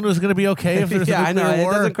thought England was going to be okay if there's a nuclear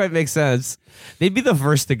war? It doesn't quite make sense. They'd be the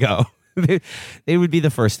first to go. They would be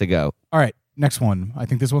the first to go. All right, next one. I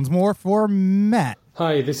think this one's more for Matt.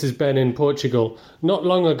 Hi, this is Ben in Portugal. Not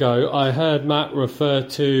long ago, I heard Matt refer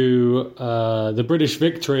to the British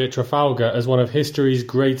victory at Trafalgar as one of history's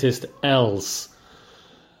greatest L's.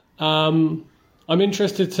 I'm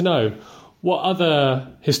interested to know, what other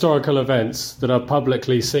historical events that are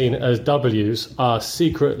publicly seen as W's are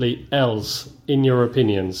secretly L's, in your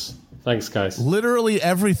opinions? Thanks, guys. Literally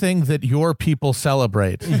everything that your people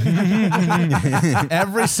celebrate.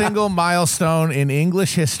 Every single milestone in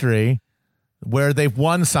English history where they've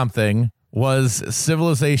won something was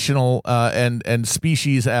civilizational and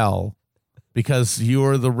species L, because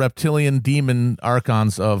you're the reptilian demon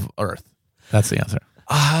archons of Earth. That's the answer.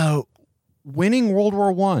 Winning World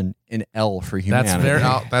War I, an L for humanity.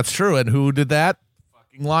 That's true. And who did that?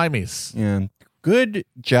 Fucking limeys. Yeah. Good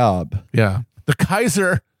job. Yeah. The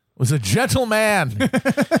Kaiser was a gentleman.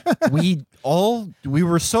 we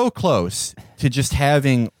were so close to just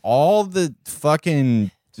having all the fucking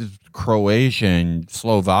Croatian,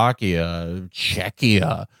 Slovakia,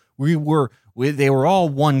 Czechia. They were all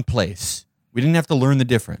one place. We didn't have to learn the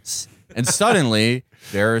difference. And suddenly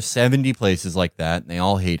there are 70 places like that, and they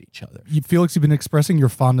all hate each other. Felix, you've been expressing your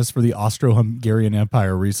fondness for the Austro-Hungarian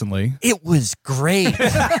Empire recently. It was great.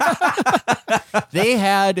 They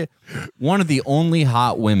had one of the only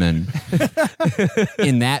hot women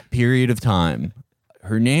in that period of time.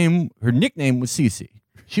 Her nickname was Cece.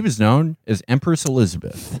 She was known as Empress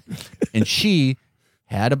Elizabeth, and she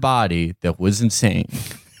had a body that was insane.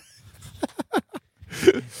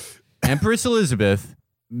 Empress Elizabeth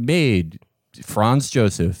made Franz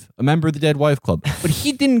Joseph a member of the Dead Wife Club, but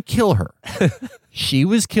he didn't kill her. She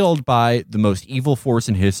was killed by the most evil force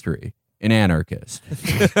in history, an anarchist.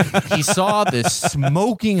 He saw this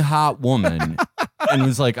smoking hot woman and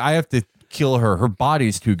was like, I have to kill her. Her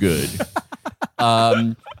body's too good.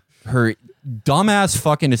 Her dumbass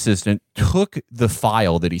fucking assistant took the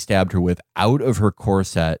file that he stabbed her with out of her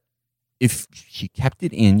corset. If she kept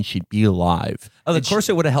it in, she'd be alive. Oh, the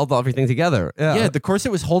corset would have held everything together. Yeah, the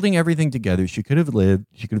corset was holding everything together. She could have lived.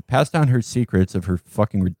 She could have passed down her secrets of her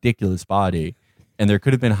fucking ridiculous body. And there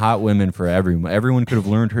could have been hot women for everyone. Everyone could have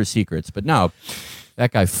learned her secrets. But no,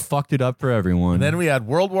 that guy fucked it up for everyone. And then we had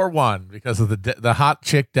World War I because of the hot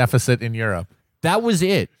chick deficit in Europe. That was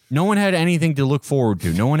it. No one had anything to look forward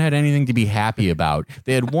to. No one had anything to be happy about.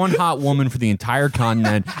 They had one hot woman for the entire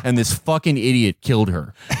continent, and this fucking idiot killed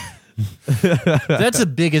her. That's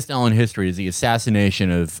the biggest L in history, is the assassination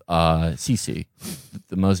of Cece,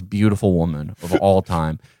 the most beautiful woman of all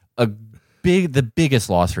time. The biggest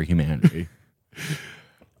loss for humanity.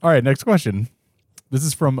 All right, next question. This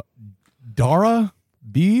is from Dara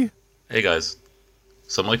B. Hey guys.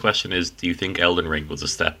 So my question is, do you think Elden Ring was a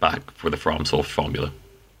step back for the FromSoft formula?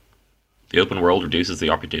 The open world reduces the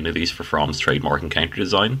opportunities for From's trademark encounter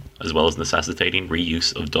design, as well as necessitating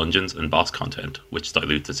reuse of dungeons and boss content, which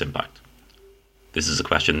dilutes its impact. This is a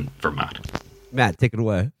question for Matt. Matt, take it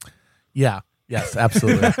away. Yeah. Yes,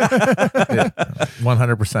 absolutely.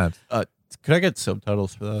 100%. Could I get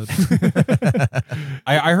subtitles for that?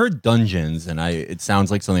 I heard dungeons, and it sounds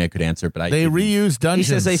like something I could answer, but they reuse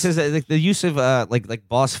dungeons. He says that the use of like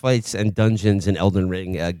boss fights and dungeons in Elden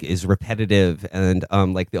Ring is repetitive, and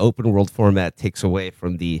like the open world format takes away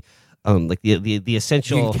from the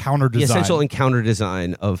essential encounter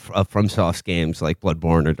design of FromSoft's games like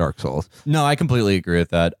Bloodborne or Dark Souls. No, I completely agree with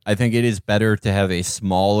that. I think it is better to have a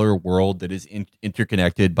smaller world that is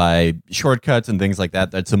interconnected by shortcuts and things like that.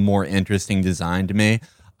 That's a more interesting design to me.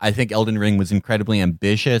 I think Elden Ring was incredibly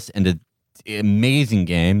ambitious and an amazing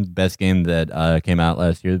game, best game that came out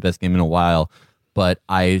last year, the best game in a while. But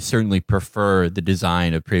I certainly prefer the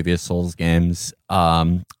design of previous Souls games.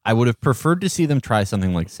 I would have preferred to see them try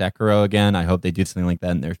something like Sekiro again. I hope they do something like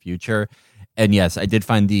that in their future. And yes, I did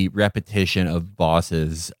find the repetition of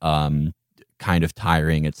bosses kind of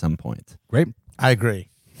tiring at some point. Great. I agree.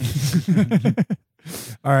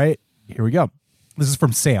 All right, here we go. This is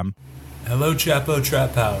from Sam. Hello, Chapo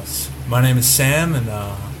Trap House. My name is Sam, and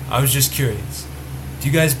I was just curious. Do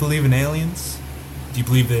you guys believe in aliens? Do you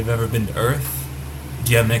believe they've ever been to Earth?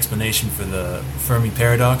 Do you have an explanation for the Fermi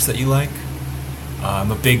paradox that you like?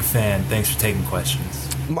 I'm a big fan. Thanks for taking questions.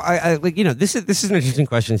 I this is an interesting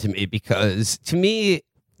question to me, because to me,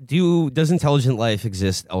 does intelligent life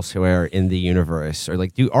exist elsewhere in the universe, or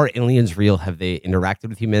are aliens real? Have they interacted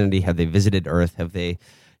with humanity? Have they visited Earth? Have they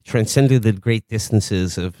transcended the great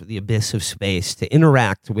distances of the abyss of space to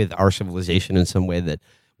interact with our civilization in some way that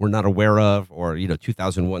we're not aware of, or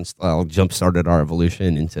 2001 style jump started our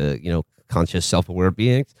evolution into conscious, self-aware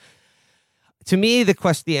beings? To me, the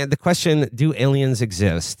question, do aliens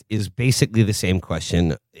exist, is basically the same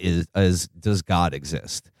question as does God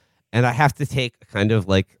exist? And I have to take a kind of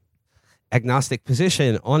agnostic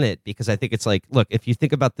position on it, because I think it's look, if you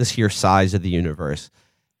think about this here size of the universe,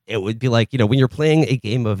 it would be when you're playing a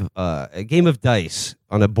game of dice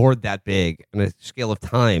on a board that big on a scale of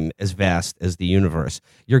time as vast as the universe,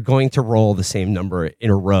 you're going to roll the same number in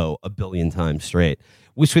a row 1 billion times straight,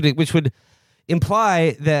 which would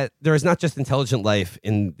imply that there is not just intelligent life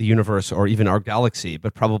in the universe or even our galaxy,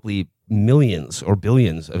 but probably millions or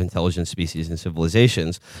billions of intelligent species and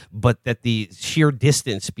civilizations, but that the sheer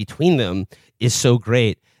distance between them is so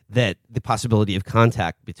great that the possibility of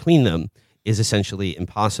contact between them is essentially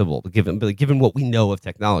impossible, given what we know of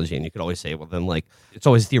technology. And you could always say, well, then it's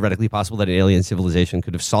always theoretically possible that an alien civilization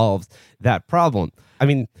could have solved that problem. I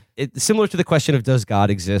mean, it's similar to the question of does God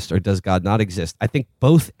exist or does God not exist. I think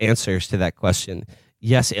both answers to that question,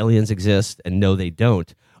 yes, aliens exist, and no, they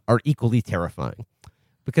don't, are equally terrifying.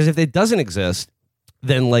 Because if it doesn't exist,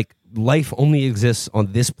 then life only exists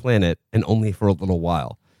on this planet and only for a little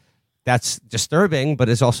while. That's disturbing, but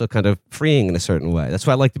it's also kind of freeing in a certain way. That's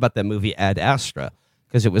what I liked about that movie Ad Astra,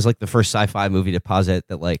 because it was the first sci-fi movie to posit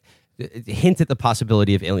that hint at the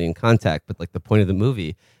possibility of alien contact, but the point of the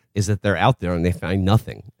movie is that they're out there and they find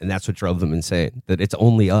nothing, and that's what drove them insane, that it's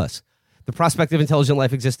only us. The prospect of intelligent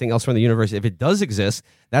life existing elsewhere in the universe, if it does exist,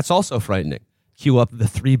 that's also frightening. Cue up the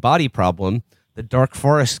 3-body problem, the dark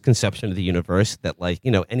forest conception of the universe, that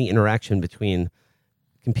any interaction between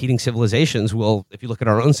competing civilizations will, if you look at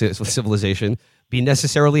our own civilization, be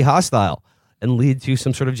necessarily hostile. and lead to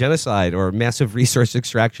some sort of genocide or massive resource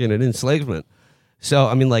extraction and enslavement. So,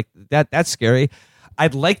 I mean, like that's scary.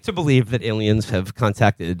 I'd like to believe that aliens have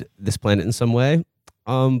contacted this planet in some way.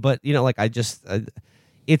 But you know, like it's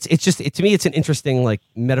just to me, it's an interesting, like,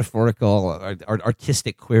 metaphorical or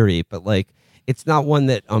artistic query, but like it's not one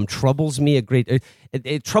that troubles me a great.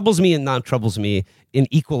 It troubles me and not troubles me in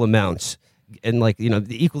equal amounts, and like, you know,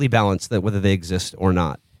 equally balanced, that whether they exist or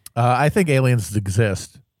not. I think aliens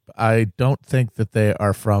exist. I don't think that they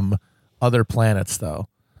are from other planets, though.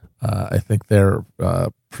 I think they're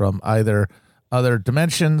from either other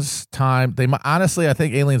dimensions, time. Honestly, I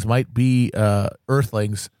think aliens might be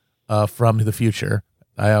Earthlings from the future.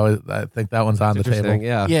 I think that one's on the table.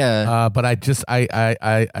 Yeah. But I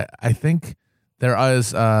think there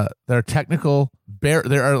are technical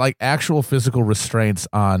there are like actual physical restraints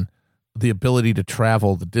on the ability to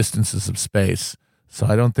travel the distances of space. So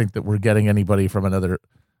I don't think that we're getting anybody from another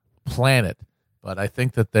planet, but I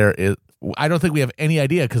think that there is. I don't think we have any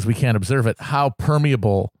idea, because we can't observe it, how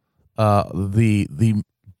permeable the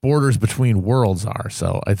borders between worlds are.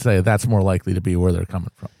 So I'd say that's more likely to be where they're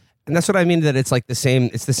coming from. And that's what I mean, that it's like the same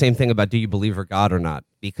thing about, do you believe in God or not?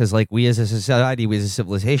 Because like we as a society, we as a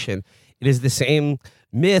civilization, it is the same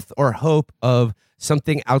myth or hope of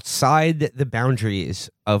something outside the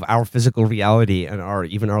boundaries of our physical reality and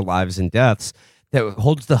even our lives and deaths, that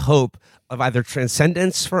holds the hope of either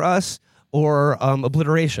transcendence for us or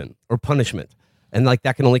obliteration or punishment. And like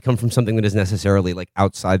that can only come from something that is necessarily like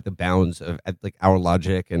outside the bounds of like our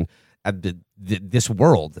logic and this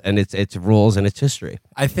world and its rules and its history.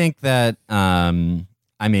 I think that I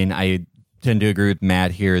mean, I tend to agree with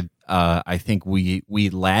Matt here. I think we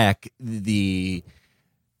lack the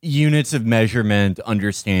units of measurement,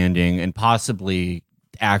 understanding, and possibly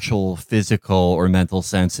actual physical or mental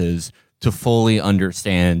senses to fully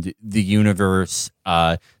understand the universe,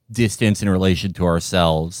 distance in relation to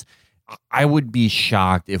ourselves. I would be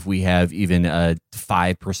shocked if we have even a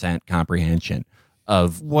 5% comprehension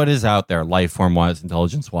of what is out there, life form wise,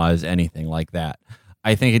 intelligence wise, anything like that.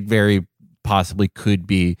 I think it very possibly could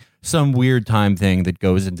be some weird time thing that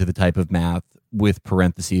goes into the type of math with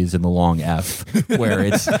parentheses and the long F, where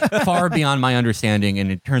it's far beyond my understanding,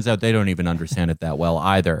 and it turns out they don't even understand it that well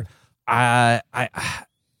either.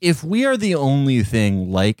 If we are the only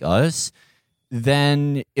thing like us,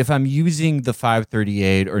 then if I'm using the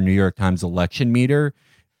 538 or New York Times election meter,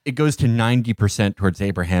 it goes to 90% towards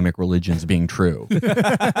Abrahamic religions being true. You kind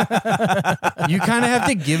of have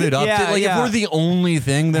to give it up. If we're the only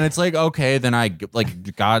thing, then it's like, okay, then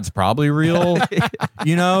God's probably real,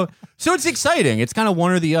 you know? So it's exciting. It's kind of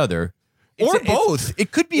one or the other. Or both.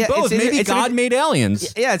 It could be both. Maybe God made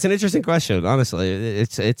aliens. Yeah, it's an interesting question. Honestly,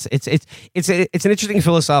 it's an interesting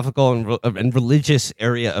philosophical and religious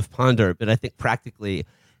area of ponder. But I think practically,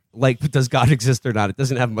 like, does God exist or not? It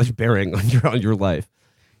doesn't have much bearing on your life.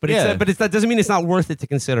 But that doesn't mean it's not worth it to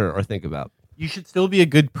consider or think about. You should still be a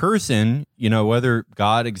good person, you know, whether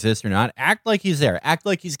God exists or not. Act like he's there. Act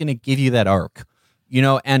like he's going to give you that arc, you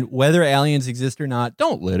know. And whether aliens exist or not,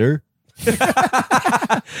 don't litter.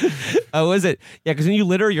 Oh, is it? Yeah, because when you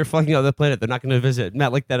litter, you're fucking other planet. They're not going to visit.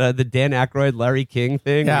 Not like that the Dan Aykroyd, Larry King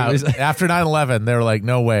thing. Yeah, after 9/11, they were like,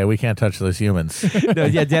 no way, we can't touch those humans. No,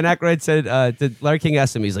 yeah, Dan Aykroyd said, Larry King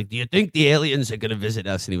asked him, he's like, do you think the aliens are going to visit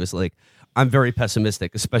us? And he was like, I'm very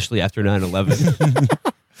pessimistic, especially after 9/11.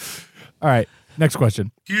 All right, next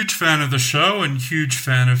question. Huge fan of the show and huge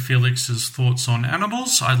fan of Felix's thoughts on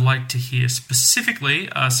animals. I'd like to hear specifically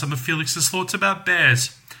some of Felix's thoughts about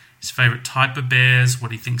bears. His favorite type of bears,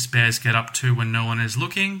 what he thinks bears get up to when no one is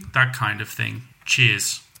looking, that kind of thing.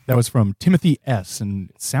 Cheers. That was from Timothy S.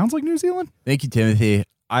 and it sounds like New Zealand. Thank you, Timothy.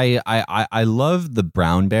 I love the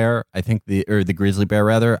brown bear. I think the grizzly bear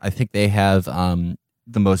rather. I think they have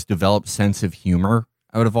the most developed sense of humor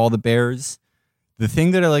out of all the bears. The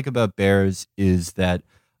thing that I like about bears is that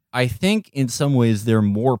I think in some ways they're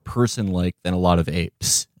more person-like than a lot of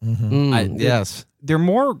apes. Mm-hmm. Yes. They're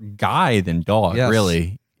more guy than dog,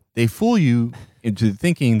 really. They fool you into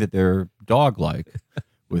thinking that they're dog-like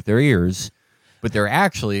with their ears, but they're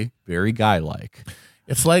actually very guy-like.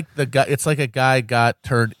 It's like a guy got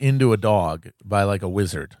turned into a dog by like a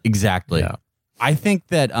wizard. Exactly. Yeah. I think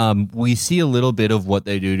that we see a little bit of what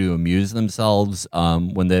they do to amuse themselves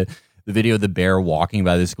when the video of the bear walking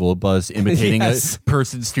by the school bus imitating a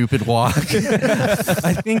person's stupid walk.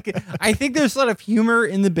 I think there's a lot of humor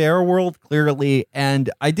in the bear world, clearly, and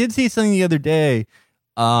I did see something the other day.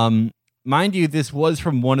 Mind you, this was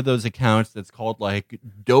from one of those accounts that's called like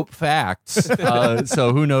Dope Facts.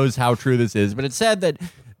 So who knows how true this is, but it said that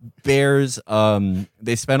bears,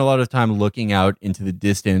 they spend a lot of time looking out into the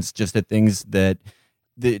distance just at things that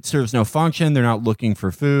it serves no function. They're not looking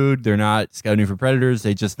for food. They're not scouting for predators.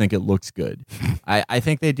 They just think it looks good. I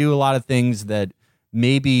think they do a lot of things that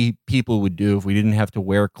maybe people would do if we didn't have to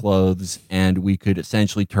wear clothes and we could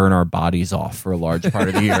essentially turn our bodies off for a large part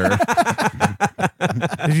of the year.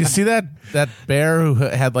 Did you see that bear who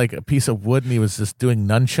had like a piece of wood and he was just doing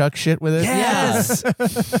nunchuck shit with it? Yes.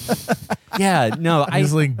 Yeah, no,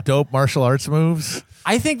 He's like dope martial arts moves.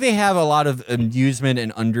 I think they have a lot of amusement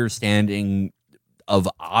and understanding of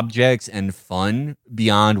objects and fun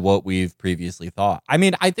beyond what we've previously thought. I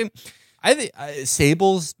mean, I think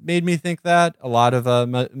sables made me think that a lot of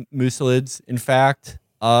muselids, in fact,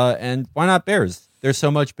 and why not bears? They're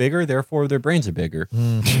so much bigger, therefore their brains are bigger.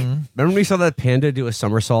 Mm-hmm. Remember we saw that panda do a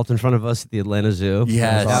somersault in front of us at the Atlanta Zoo?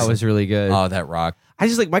 Yes. That was really good. Oh, that rocked. I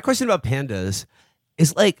just my question about pandas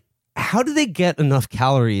is how do they get enough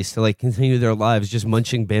calories to continue their lives just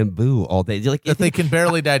munching bamboo all day? That they can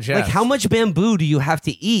barely digest. How much bamboo do you have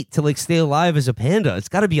to eat to stay alive as a panda? It's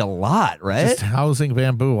got to be a lot, right? Just housing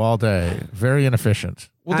bamboo all day. Very inefficient.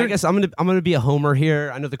 Well, I guess I'm gonna be a homer here.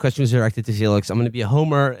 I know the question was directed to Felix. I'm gonna be a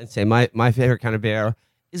homer and say my favorite kind of bear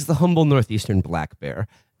is the humble northeastern black bear,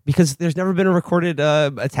 because there's never been a recorded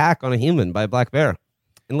attack on a human by a black bear.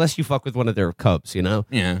 Unless you fuck with one of their cubs, Yeah.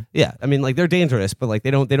 Yeah. I mean, they're dangerous, but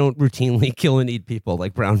they don't routinely kill and eat people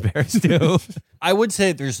like brown bears do. I would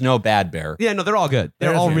say there's no bad bear. Yeah, no, they're all good.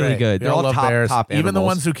 They're all really good. They're all love top bears. top animals. Even the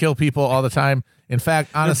ones who kill people all the time. In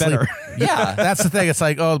fact, honestly, yeah, that's the thing. It's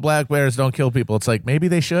black bears don't kill people. It's maybe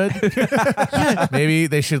they should. Maybe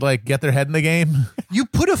they should get their head in the game. You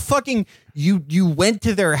put a fucking you went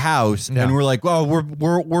to their house and we're like, well,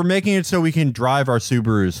 we're making it so we can drive our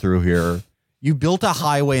Subarus through here. You built a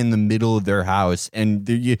highway in the middle of their house, and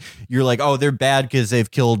you're like, oh, they're bad because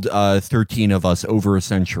they've killed 13 of us over a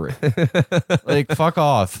century. Fuck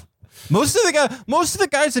off. Most of the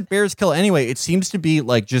guys that bears kill anyway, it seems to be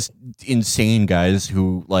just insane guys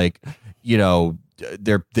who they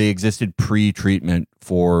existed pre-treatment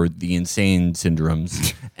for the insane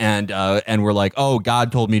syndromes, and we're like, oh,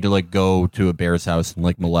 God told me to go to a bear's house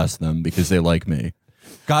and molest them because they like me.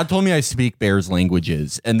 God told me I speak bears'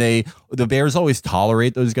 languages, and the bears always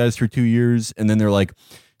tolerate those guys for 2 years, and then they're like,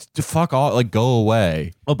 fuck off, go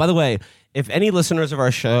away. Oh, by the way, if any listeners of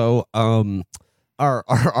our show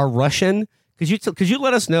are Russian, could you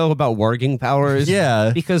let us know about warging powers?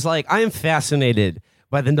 Yeah, because I am fascinated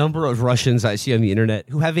by the number of Russians I see on the internet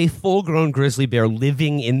who have a full-grown grizzly bear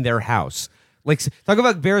living in their house. Talk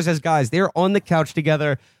about bears as guys. They're on the couch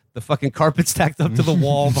together. The fucking carpet stacked up to the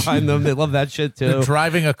wall behind them. They love that shit too. They're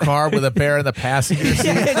driving a car with a bear in the passenger seat.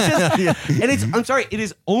 And I'm sorry, it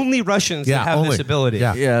is only Russians that have this ability.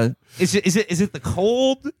 Yeah. Is it the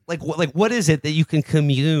cold? What is it that you can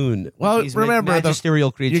commune? Well, with these remember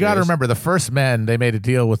magisterial creatures. You got to remember the first men. They made a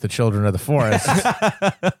deal with the children of the forest.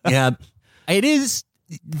 Yeah, it is.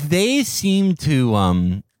 They seem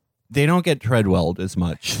to they don't get Treadwelled as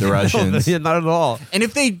much, the Russians. No, not at all. And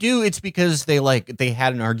if they do, it's because they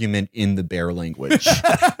had an argument in the bear language.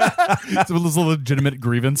 It's a legitimate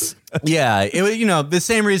grievance. Yeah, the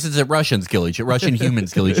same reasons that Russian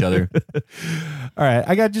humans kill each other. All right,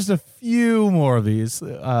 I got just a few more of these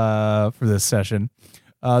for this session.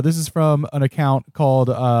 This is from an account called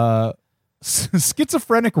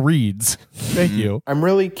Schizophrenic Reads. Thank you. I'm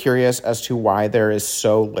really curious as to why there is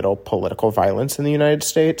so little political violence in the United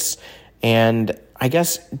States. And I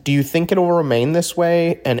guess, do you think it'll remain this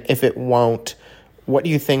way? And if it won't, what do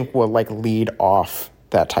you think will lead off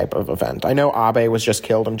that type of event? I know Abe was just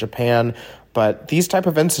killed in Japan, but these type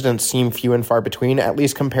of incidents seem few and far between, at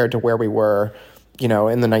least compared to where we were in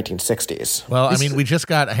the 1960s. Well, we just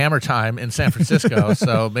got a Hammer Time in San Francisco,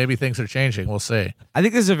 so maybe things are changing. We'll see. I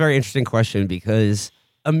think this is a very interesting question because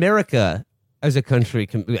America as a country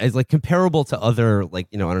is comparable to other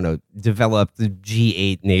developed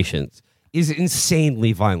G8 nations is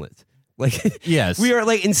insanely violent. Yes, we are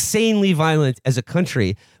insanely violent as a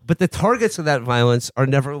country, but the targets of that violence are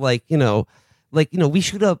never we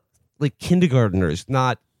shoot up kindergartners,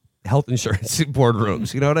 not health insurance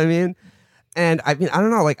boardrooms. You know what I mean? And I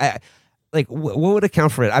don't know, what would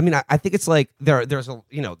account for it? I think it's there's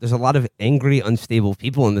a lot of angry, unstable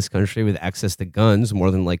people in this country with access to guns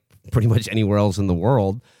more than pretty much anywhere else in the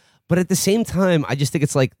world. But at the same time, I just think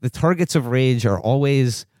it's the targets of rage are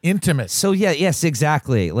always intimate. So yes,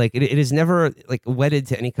 exactly. It is never wedded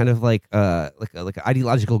to any kind of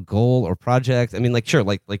ideological goal or project. Sure,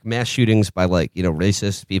 mass shootings by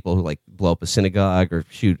racist people who blow up a synagogue or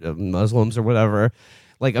shoot Muslims or whatever.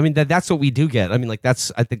 That's what we do get.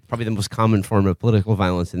 That's, I think, probably the most common form of political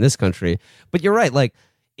violence in this country. But you're right.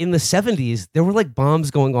 In the 70s, there were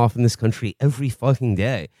bombs going off in this country every fucking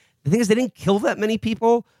day. the thing is they didn't kill that many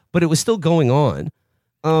people, but it was still going on.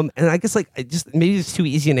 And I guess like maybe it's too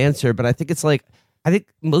easy an answer, but I think it's like I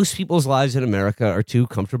think most people's lives in America are too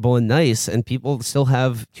comfortable and nice, and people still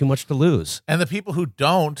have too much to lose. And the people who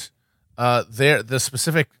don't, their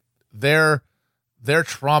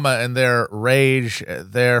trauma and their rage,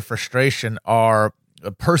 their frustration are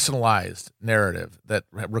a personalized narrative that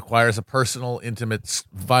requires a personal, intimate,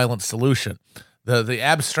 violent solution. The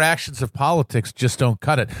abstractions of politics just don't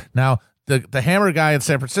cut it. Now, the hammer guy in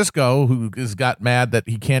San Francisco who has got mad that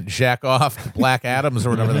he can't jack off to Black Adams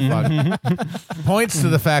or whatever the fuck points to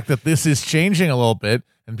the fact that this is changing a little bit,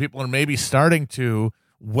 and people are maybe starting to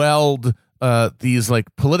weld these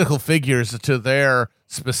like political figures to their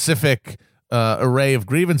specific array of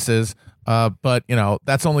grievances. But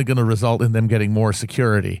that's only going to result in them getting more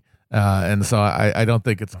security, and so I don't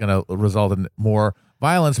think it's going to result in more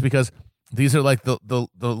violence, because these are like the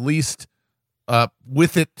least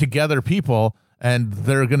with it together people, and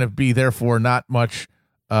they're going to be therefore not much.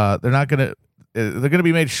 They're going to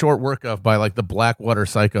be made short work of by like the Blackwater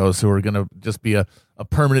psychos who are going to just be a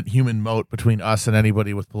permanent human moat between us and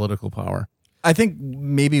anybody with political power. I think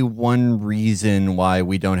maybe one reason why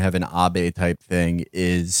we don't have an Abe type thing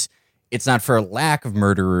is it's not for a lack of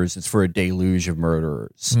murderers, it's for a deluge of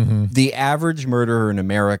murderers. Mm-hmm. The average murderer in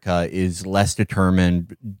America is less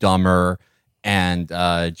determined, dumber, and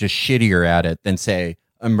just shittier at it than, say,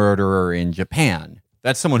 a murderer in Japan.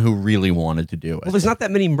 That's someone who really wanted to do it. Well, there's not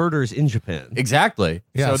that many murders in Japan. Exactly.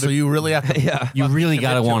 Yeah, so you really have to you really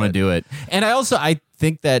got to want to do it. And I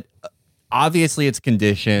think that obviously it's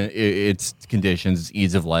conditions, it's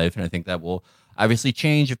ease of life, and I think that will obviously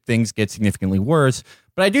change if things get significantly worse.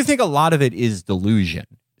 But I do think a lot of it is delusion,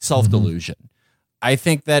 self-delusion. Mm-hmm. I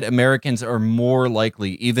think that Americans are more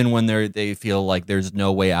likely, even when they feel like there's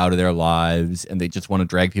no way out of their lives and they just want to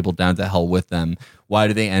drag people down to hell with them, why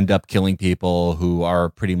do they end up killing people who are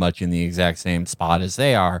pretty much in the exact same spot as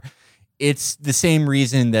they are? It's the same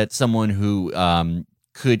reason that someone who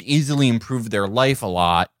could easily improve their life a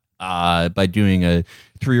lot by doing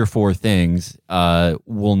 3 or 4 things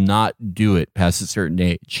will not do it past a certain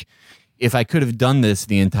age. If I could have done this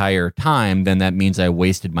the entire time, then that means I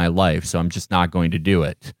wasted my life. So I'm just not going to do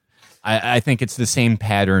it. I think it's the same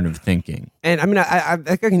pattern of thinking. And I mean, I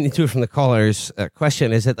can intuit from the caller's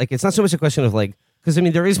question is that like it's not so much a question of like, because I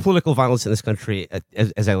mean there is political violence in this country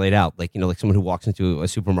as I laid out, like like someone who walks into a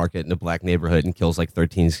supermarket in a black neighborhood and kills like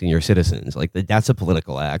 13 senior citizens, like that's a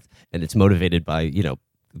political act, and it's motivated by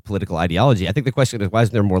political ideology. I think the question is, why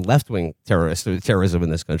isn't there more left-wing terrorism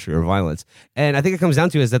in this country or violence? And I think it comes down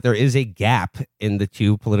to is that there is a gap in the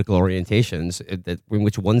two political orientations in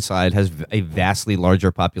which one side has a vastly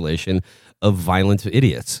larger population of violent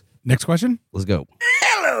idiots. Next question. Let's go.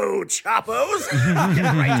 Hello, Choppos. I'll get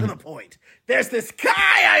right to the point. There's this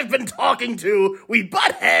guy I've been talking to. We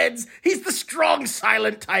butt heads. He's the strong,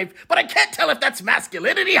 silent type, but I can't tell if that's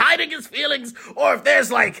masculinity hiding his feelings or if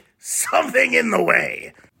there's, like, something in the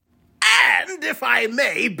way. And if I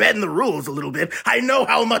may bend the rules a little bit, I know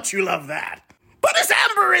how much you love that. But is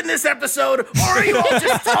Amber in this episode, or are you all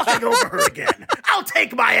just talking over her again? I'll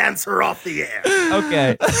take my answer off the air.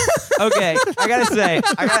 Okay. I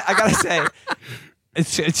gotta say.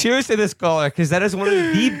 Cheers to this caller, because that is one of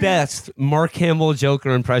the best Mark Hamill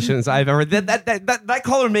Joker impressions I've ever. That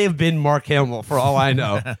caller may have been Mark Hamill for all I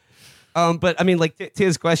know. But I mean, like to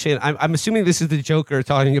his question, I'm assuming this is the Joker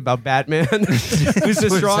talking about Batman, who's a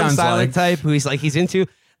strong, silent type, who he's into,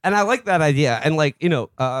 and I like that idea. And like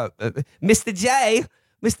Mr. J,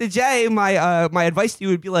 my advice to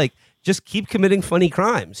you would be like, just keep committing funny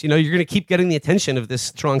crimes. You're gonna keep getting the attention of this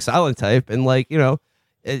strong, silent type, and like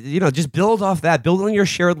just build off that. Build on your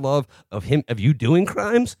shared love of you doing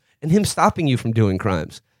crimes and him stopping you from doing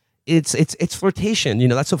crimes. It's flirtation.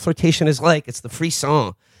 That's what flirtation is like. It's the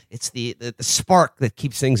frisson. It's the spark that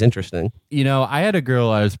keeps things interesting. I had a girl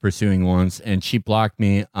I was pursuing once, and she blocked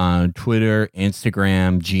me on Twitter,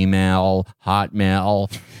 Instagram, Gmail,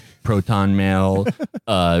 Hotmail, Proton Mail,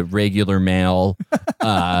 regular mail,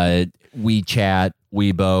 WeChat,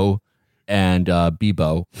 Weibo, and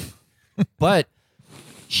Bebo. But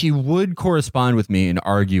she would correspond with me and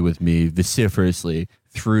argue with me vociferously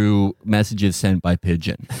through messages sent by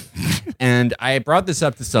pigeon. And I brought this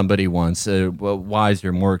up to somebody once, a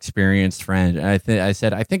wiser, more experienced friend. And I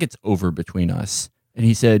said, I think it's over between us. And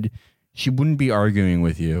he said, she wouldn't be arguing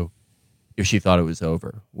with you if she thought it was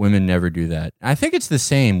over. Women never do that. I think it's the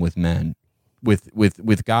same with men.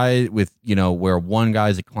 With guys, where one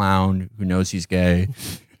guy's a clown who knows he's gay.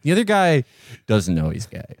 The other guy doesn't know he's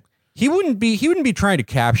gay. He wouldn't be trying to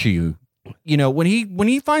capture you when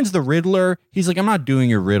he finds the Riddler, he's like, I'm not doing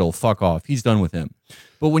your riddle. Fuck off. He's done with him.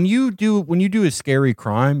 But when you do a scary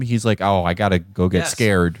crime, he's like, oh, I gotta go get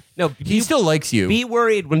scared. No, he still likes you. Be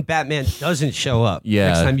worried when Batman doesn't show up. Yeah.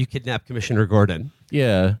 Next time you kidnap Commissioner Gordon.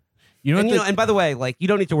 Yeah. And by the way, like, you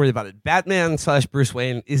don't need to worry about it. Batman / Bruce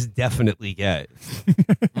Wayne is definitely gay.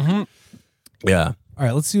 Yeah. All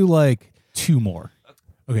right, let's do like 2 more.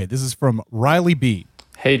 Okay, this is from Riley B.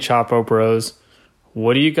 Hey, Chapo Bros.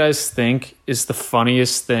 What do you guys think is the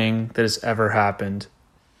funniest thing that has ever happened?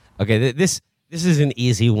 Okay, this is an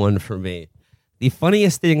easy one for me. The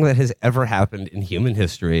funniest thing that has ever happened in human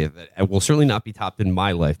history, that will certainly not be topped in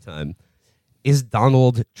my lifetime, is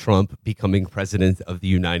Donald Trump becoming president of the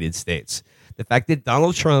United States. The fact that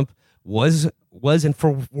Donald Trump was and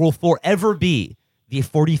will forever be the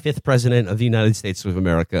 45th president of the United States of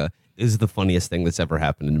America is the funniest thing that's ever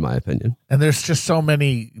happened, in my opinion. And there's just so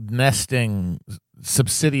many nesting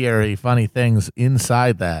subsidiary funny things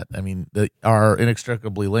inside that. I mean, that are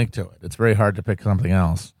inextricably linked to it. It's very hard to pick something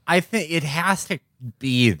else. I think it has to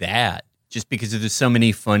be that, just because there's so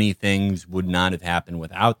many funny things would not have happened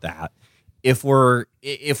without that. If we're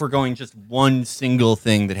going just one single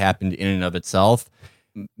thing that happened in and of itself,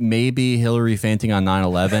 maybe Hillary fainting on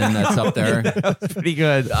 9/11. That's up there. That's pretty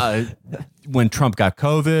good. When Trump got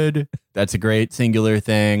COVID, that's a great singular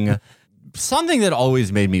thing. Something that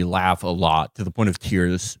always made me laugh a lot to the point of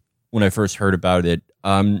tears when I first heard about it.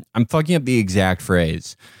 I'm fucking up the exact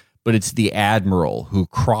phrase, but it's the admiral who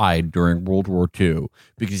cried during World War II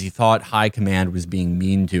because he thought high command was being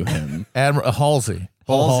mean to him. Admiral Halsey.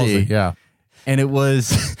 Halsey, yeah. And it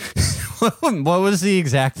was what was the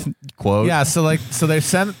exact quote? Yeah, so they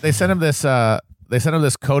sent him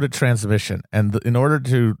this coded transmission, and in order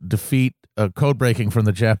to defeat code breaking from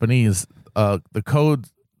the Japanese, the code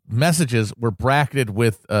messages were bracketed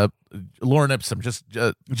with lorem ipsum, just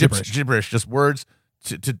gibberish, just words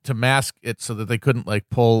to mask it so that they couldn't like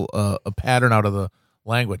pull a pattern out of the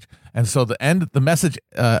language. And so the message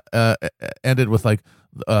ended with like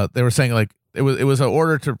they were saying like it was an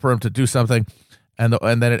order for him to do something, and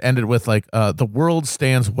then it ended with like the world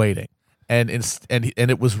stands waiting. And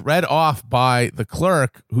it was read off by the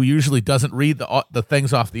clerk, who usually doesn't read the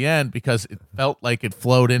things off the end because it felt like it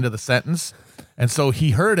flowed into the sentence. And so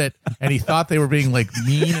he heard it, and he thought they were being like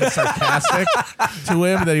mean and sarcastic to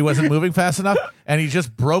him, that he wasn't moving fast enough. And he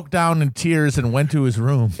just broke down in tears and went to his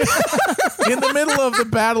room in the middle of the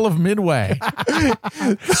Battle of Midway.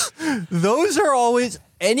 Those are always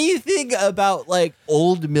anything about like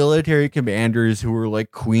old military commanders who were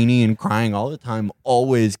like Queenie and crying all the time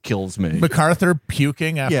always kills me. MacArthur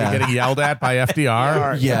puking after getting yelled at by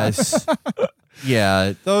FDR. Yes.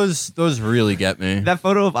 Yeah, those really get me. That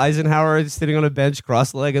photo of Eisenhower sitting on a bench,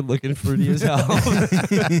 cross-legged, looking fruity as hell.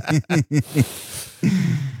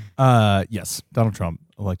 Yes, Donald Trump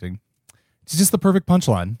electing. It's just the perfect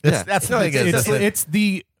punchline. That's the thing. It's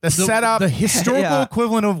the setup, the historical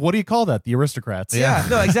equivalent of, what do you call that? The aristocrats. Yeah,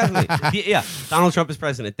 no, exactly. Donald Trump is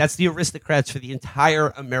president. That's the aristocrats for the entire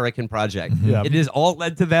American project. Yeah. It is all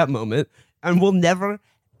led to that moment, and we'll never,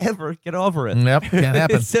 ever get over it. Yep, can't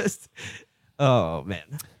happen. It's just, oh, man.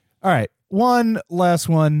 All right, one last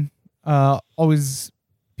one.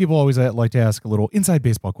 People always like to ask a little inside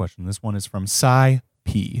baseball question. This one is from Cy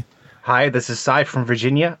P. Hi, this is Cy from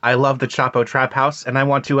Virginia. I love the Chapo Trap House, and I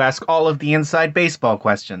want to ask all of the inside baseball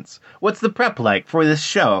questions. What's the prep like for this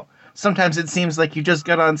show? Sometimes it seems like you just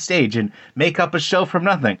got on stage and make up a show from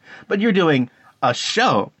nothing, but you're doing a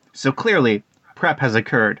show, so clearly prep has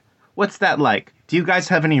occurred. What's that like? Do you guys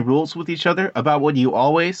have any rules with each other about what you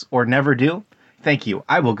always or never do? Thank you.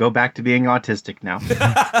 I will go back to being autistic now.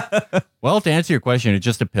 Well, to answer your question, it's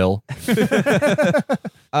just a pill. Is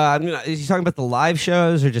he talking about the live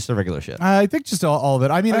shows or just the regular show? I think just all of it.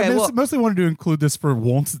 I mean, Okay, I mostly wanted to include this for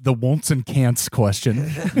the won'ts and can'ts question.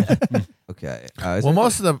 Okay.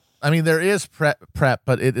 There is prep,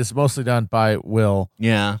 but it is mostly done by Will.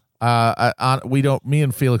 Yeah. Me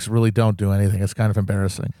and Felix really don't do anything. It's kind of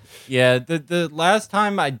embarrassing. Yeah, the last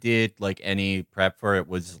time I did like any prep for it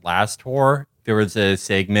was last tour. There was a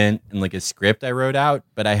segment and like a script I wrote out,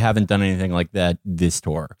 but I haven't done anything like that this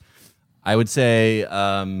tour. I would say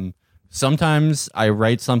sometimes I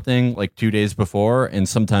write something like 2 days before, and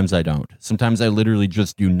sometimes I don't. Sometimes I literally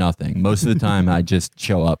just do nothing. Most of the time I just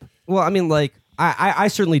show up. Well, I mean, like, I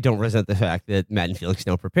certainly don't resent the fact that Matt and Felix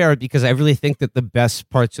don't prepare, because I really think that the best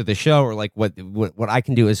parts of the show are like what I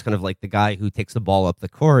can do is kind of like the guy who takes the ball up the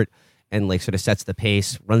court and like sort of sets the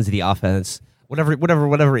pace, runs the offense,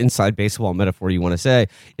 whatever inside baseball metaphor you want to say,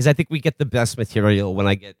 is I think we get the best material when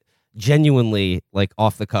I get genuinely like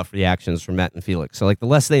off the cuff reactions from Matt and Felix. So like the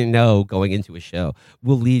less they know going into a show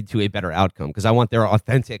will lead to a better outcome, because I want their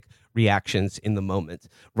authentic reactions in the moment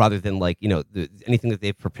rather than like, anything that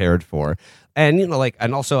they've prepared for. And,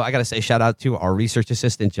 and also I got to say shout out to our research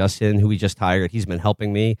assistant, Justin, who we just hired. He's been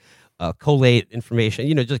helping me collate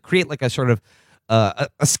information, just create like a sort of a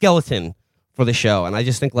skeleton for the show. And I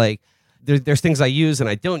just think like there's things I use and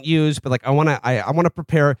I don't use, but like I want to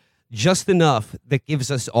prepare just enough that gives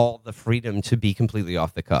us all the freedom to be completely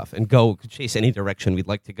off the cuff and go chase any direction we'd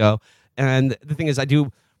like to go. And the thing is, I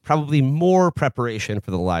do probably more preparation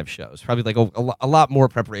for the live shows, probably like a lot more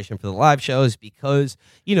preparation for the live shows, because,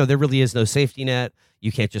 there really is no safety net.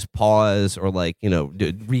 You can't just pause or like,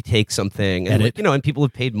 retake something. And, and people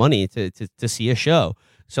have paid money to see a show.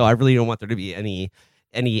 So I really don't want there to be any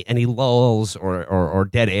lulls or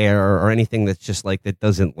dead air or anything that's just like, that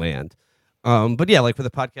doesn't land. But yeah, like for the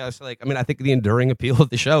podcast, I think the enduring appeal of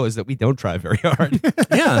the show is that we don't try very hard.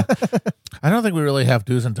 Yeah. I don't think we really have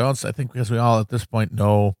do's and don'ts. I think because we all at this point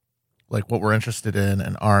know like what we're interested in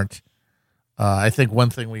and aren't. I think one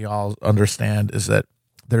thing we all understand is that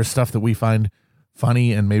there's stuff that we find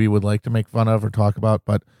funny and maybe would like to make fun of or talk about,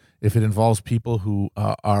 but if it involves people who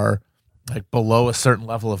are like below a certain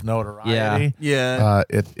level of notoriety,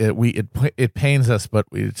 it pains us, but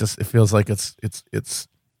it feels like it's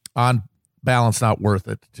on balance not worth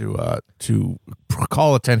it to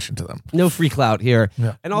call attention to them. No free clout here.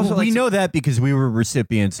 Yeah. And also we know that because we were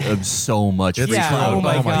recipients of so much free clout. Oh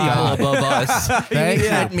my God. Above us. Thank you.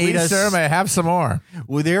 Please, sir, may I have some more?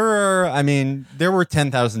 Well, there were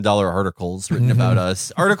 $10,000 articles written about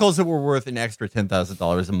us. Articles that were worth an extra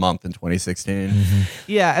 $10,000 a month in 2016.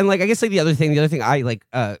 Yeah, and like I guess like the other thing I like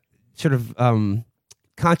sort of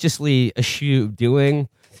consciously eschew doing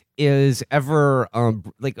is ever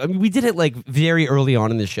we did it like very early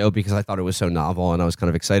on in the show because I thought it was so novel and I was kind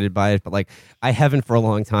of excited by it, but like I haven't for a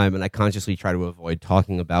long time, and I consciously try to avoid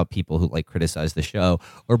talking about people who like criticize the show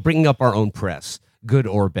or bringing up our own press, good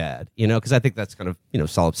or bad, because I think that's kind of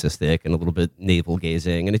solipsistic and a little bit navel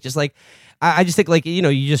gazing, and it's just like I just think like you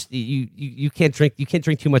can't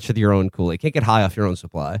drink too much of your own Kool-Aid. Can't get high off your own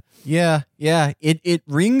supply. Yeah. It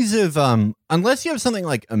rings of unless you have something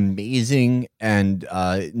like amazing and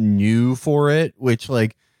new for it, which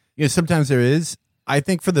like sometimes there is. I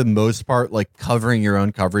think for the most part, like covering your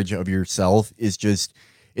own coverage of yourself is just.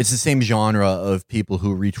 It's the same genre of people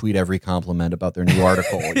who retweet every compliment about their new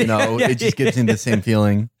article. It just gives me the same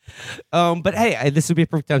feeling. But hey, this would be a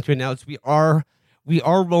perfect time to announce we are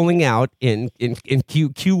rolling out in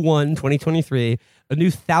Q1 2023 a new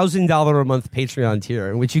 $1,000 a month Patreon tier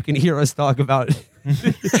in which you can hear us talk about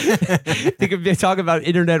talk about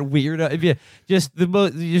internet weirdo, just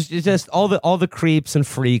all the creeps and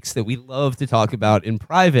freaks that we love to talk about in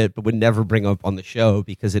private but would never bring up on the show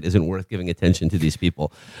because it isn't worth giving attention to these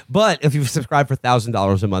people. But if you subscribe for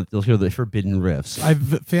 $1,000 a month, you'll hear the forbidden riffs. I've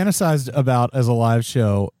fantasized about as a live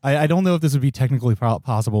show. I don't know if this would be technically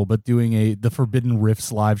possible, but doing the Forbidden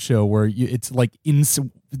Riffs live show where it's like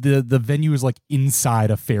the venue is like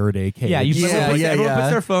inside a Faraday cage. Everyone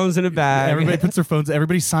puts their phones in a bag. Everybody puts their phones.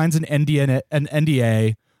 Everybody signs an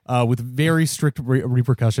NDA with very strict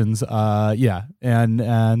repercussions.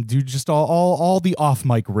 And do just all the off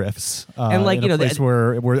mic riffs. And like in a place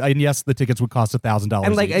where and yes, the tickets would cost $1,000.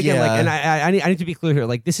 And like again, and I need to be clear here.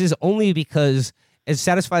 Like this is only because as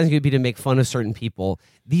satisfying as it would be to make fun of certain people,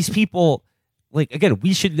 these people. Like, again,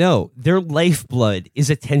 we should know their lifeblood is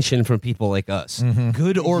attention from people like us,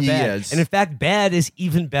 good or bad. Yes. And in fact, bad is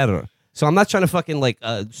even better. So I'm not trying to fucking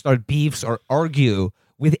start beefs or argue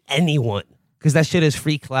with anyone because that shit is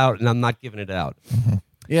free clout and I'm not giving it out.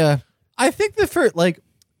 Yeah. I think that for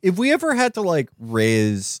if we ever had to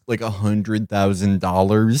raise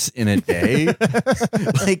 $100,000 in a day,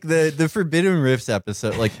 like the Forbidden Riffs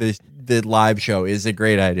episode, like the live show is a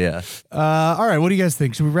great idea. All right, what do you guys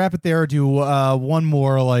think? Should we wrap it there or do one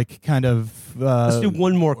more kind of? Let's do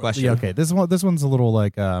one more question. Yeah, okay, this one's a little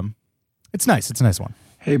it's nice. It's a nice one.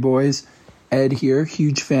 Hey boys, Ed here,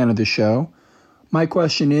 huge fan of the show. My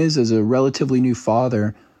question is, as a relatively new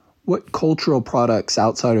father, what cultural products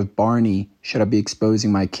outside of Barney should I be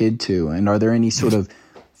exposing my kid to? And are there any sort of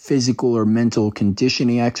physical or mental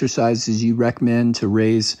conditioning exercises you recommend to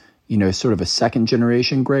raise, sort of a second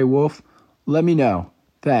generation gray wolf? Let me know.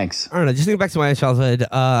 Thanks. I don't know. Just thinking back to my childhood,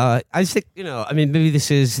 I just think, maybe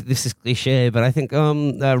this is cliche, but I think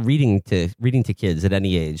reading to kids at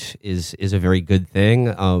any age is a very good thing.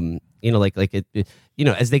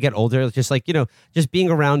 As they get older, just just being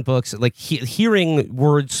around books, hearing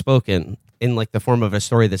words spoken in the form of a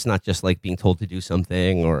story that's not just being told to do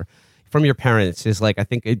something or from your parents is I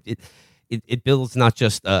think it builds not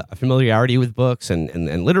just a familiarity with books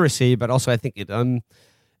and literacy, but also I think it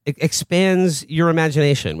expands your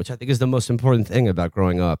imagination, which I think is the most important thing about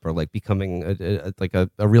growing up or like becoming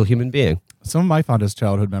a real human being. Some of my fondest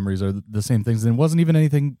childhood memories are the same things, and it wasn't even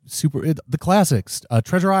anything super. The classics,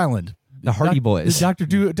 Treasure Island, the Hardy Boys, Dr.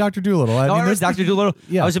 Doolittle. I mean, Dr. Doolittle.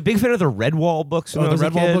 Yeah, I was a big fan of the Redwall books. When I was the a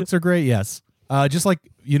Redwall kid. books are great. Yes, just like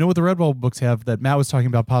what the Redwall books have that Matt was talking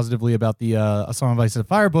about positively about the A Song of Ice and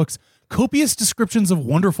Fire books. Copious descriptions of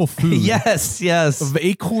wonderful food. Yes, of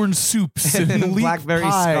acorn soups and blackberry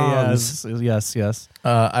scones. Yes.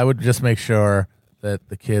 I would just make sure that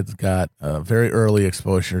the kids got very early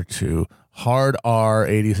exposure to hard R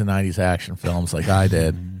 80s and 90s action films like I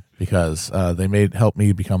did, because they helped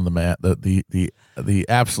me become the man, the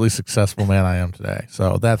absolutely successful man I am today.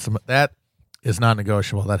 So that is not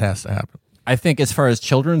negotiable. That has to happen. I think as far as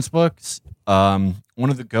children's books, one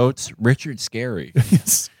of the GOATs, Richard Scarry.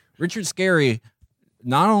 Yes. Richard Scarry,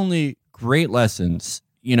 not only great lessons,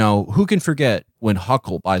 who can forget when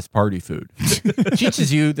Huckle buys party food?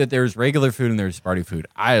 Teaches you that there's regular food and there's party food.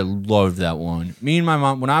 I loved that one. Me and my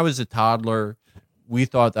mom, when I was a toddler, we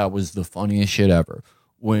thought that was the funniest shit ever.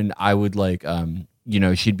 When I would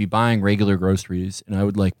she'd be buying regular groceries and I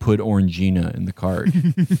would put Orangina in the cart,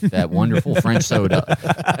 that wonderful French soda.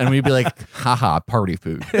 And we'd be like, haha, party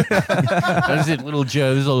food. That was it, little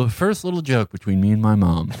joke. This was the first little joke between me and my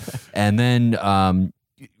mom. And then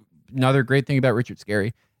another great thing about Richard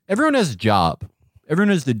Scarry, everyone has a job.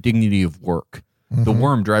 Everyone has the dignity of work. Mm-hmm. The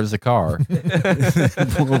worm drives the car.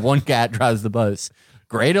 One cat drives the bus.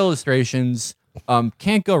 Great illustrations.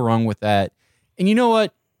 Can't go wrong with that. And you know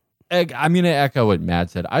what? I'm going to echo what Matt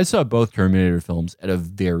said. I saw both Terminator films at a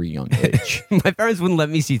very young age. My parents wouldn't let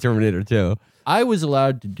me see Terminator 2. I was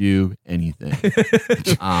allowed to do anything.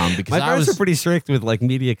 Because my parents are pretty strict with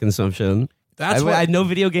media consumption. I had no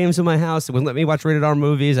video games in my house. They wouldn't let me watch rated R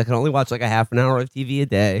movies. I could only watch a half an hour of TV a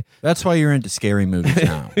day. That's why you're into scary movies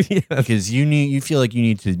now. Yeah. Because you feel like you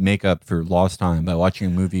need to make up for lost time by watching a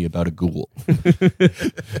movie about a ghoul.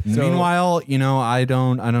 Meanwhile, I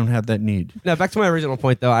don't have that need. Now, back to my original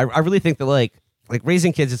point, though. I really think that like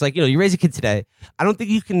raising kids, it's you raise a kid today. I don't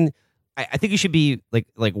think you can. I think you should be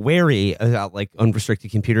wary about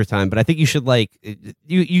unrestricted computer time, but I think you should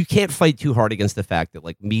you can't fight too hard against the fact that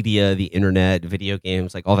media, the internet, video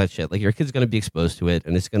games, all that shit, your kid's going to be exposed to it,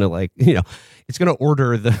 and it's going to it's going to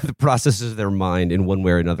order the processes of their mind in one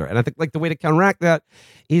way or another. And I think the way to counteract that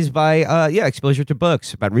is by exposure to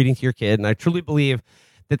books, about reading to your kid. And I truly believe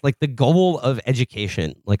that the goal of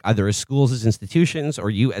education, either as schools, as institutions, or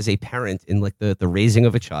you as a parent in the raising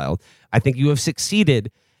of a child, I think you have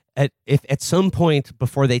succeeded. If at some point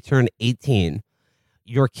before they turn 18,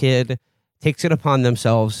 your kid takes it upon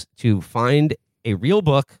themselves to find a real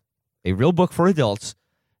book for adults,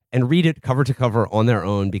 and read it cover to cover on their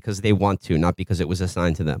own because they want to, not because it was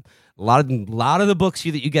assigned to them. A lot of the books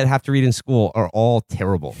that you have to read in school are all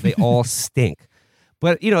terrible. They all stink.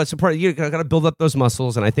 But it's important. You got to build up those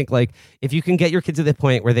muscles, and I think if you can get your kids to the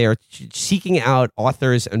point where they are seeking out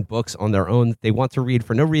authors and books on their own that they want to read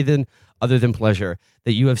for no reason other than pleasure,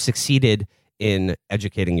 that you have succeeded in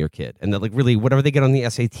educating your kid, and that really whatever they get on the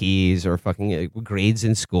SATs or fucking grades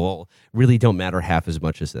in school really don't matter half as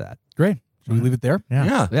much as that. Great. Should we leave it there?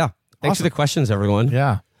 Yeah. Thanks for the questions, everyone.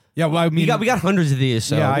 Yeah. Yeah, well, I mean, we got hundreds of these,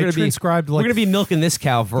 so I transcribed we're gonna be milking this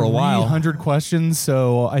cow for a while. 300 questions,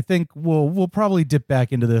 so I think we'll probably dip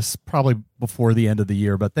back into this probably before the end of the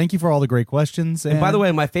year. But thank you for all the great questions. And by the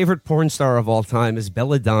way, my favorite porn star of all time is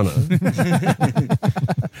Belladonna.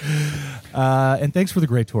 And thanks for the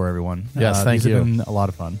great tour, everyone. Yes, thank you. These have been a lot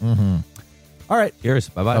of fun. Mm-hmm. All right, cheers.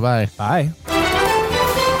 Bye-bye. Bye-bye. Bye.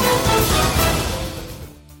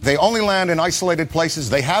 They only land in isolated places.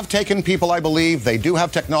 They have taken people, I believe. They do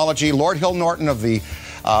have technology. Lord Hill Norton of the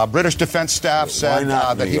British Defense Staff said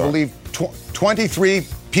that he believed 23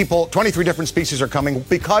 different species are coming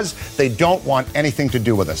because they don't want anything to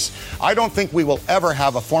do with us. I don't think we will ever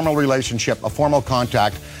have a formal relationship, a formal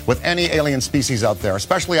contact with any alien species out there,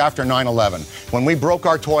 especially after 9/11, when we broke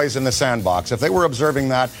our toys in the sandbox. If they were observing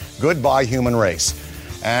that, goodbye, human race.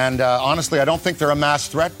 And honestly, I don't think they're a mass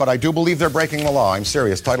threat, but I do believe they're breaking the law. I'm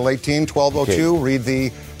serious. Title 18, 1202, read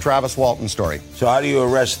the Travis Walton story. So how do you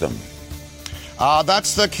arrest them?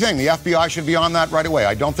 That's the thing. The FBI should be on that right away.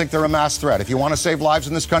 I don't think they're a mass threat. If you want to save lives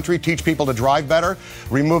in this country, teach people to drive better,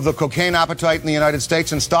 remove the cocaine appetite in the United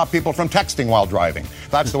States, and stop people from texting while driving.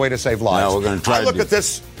 That's the way to save lives. No, we're going to try I look at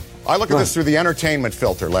this through the entertainment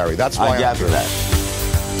filter, Larry. That's why I gather that.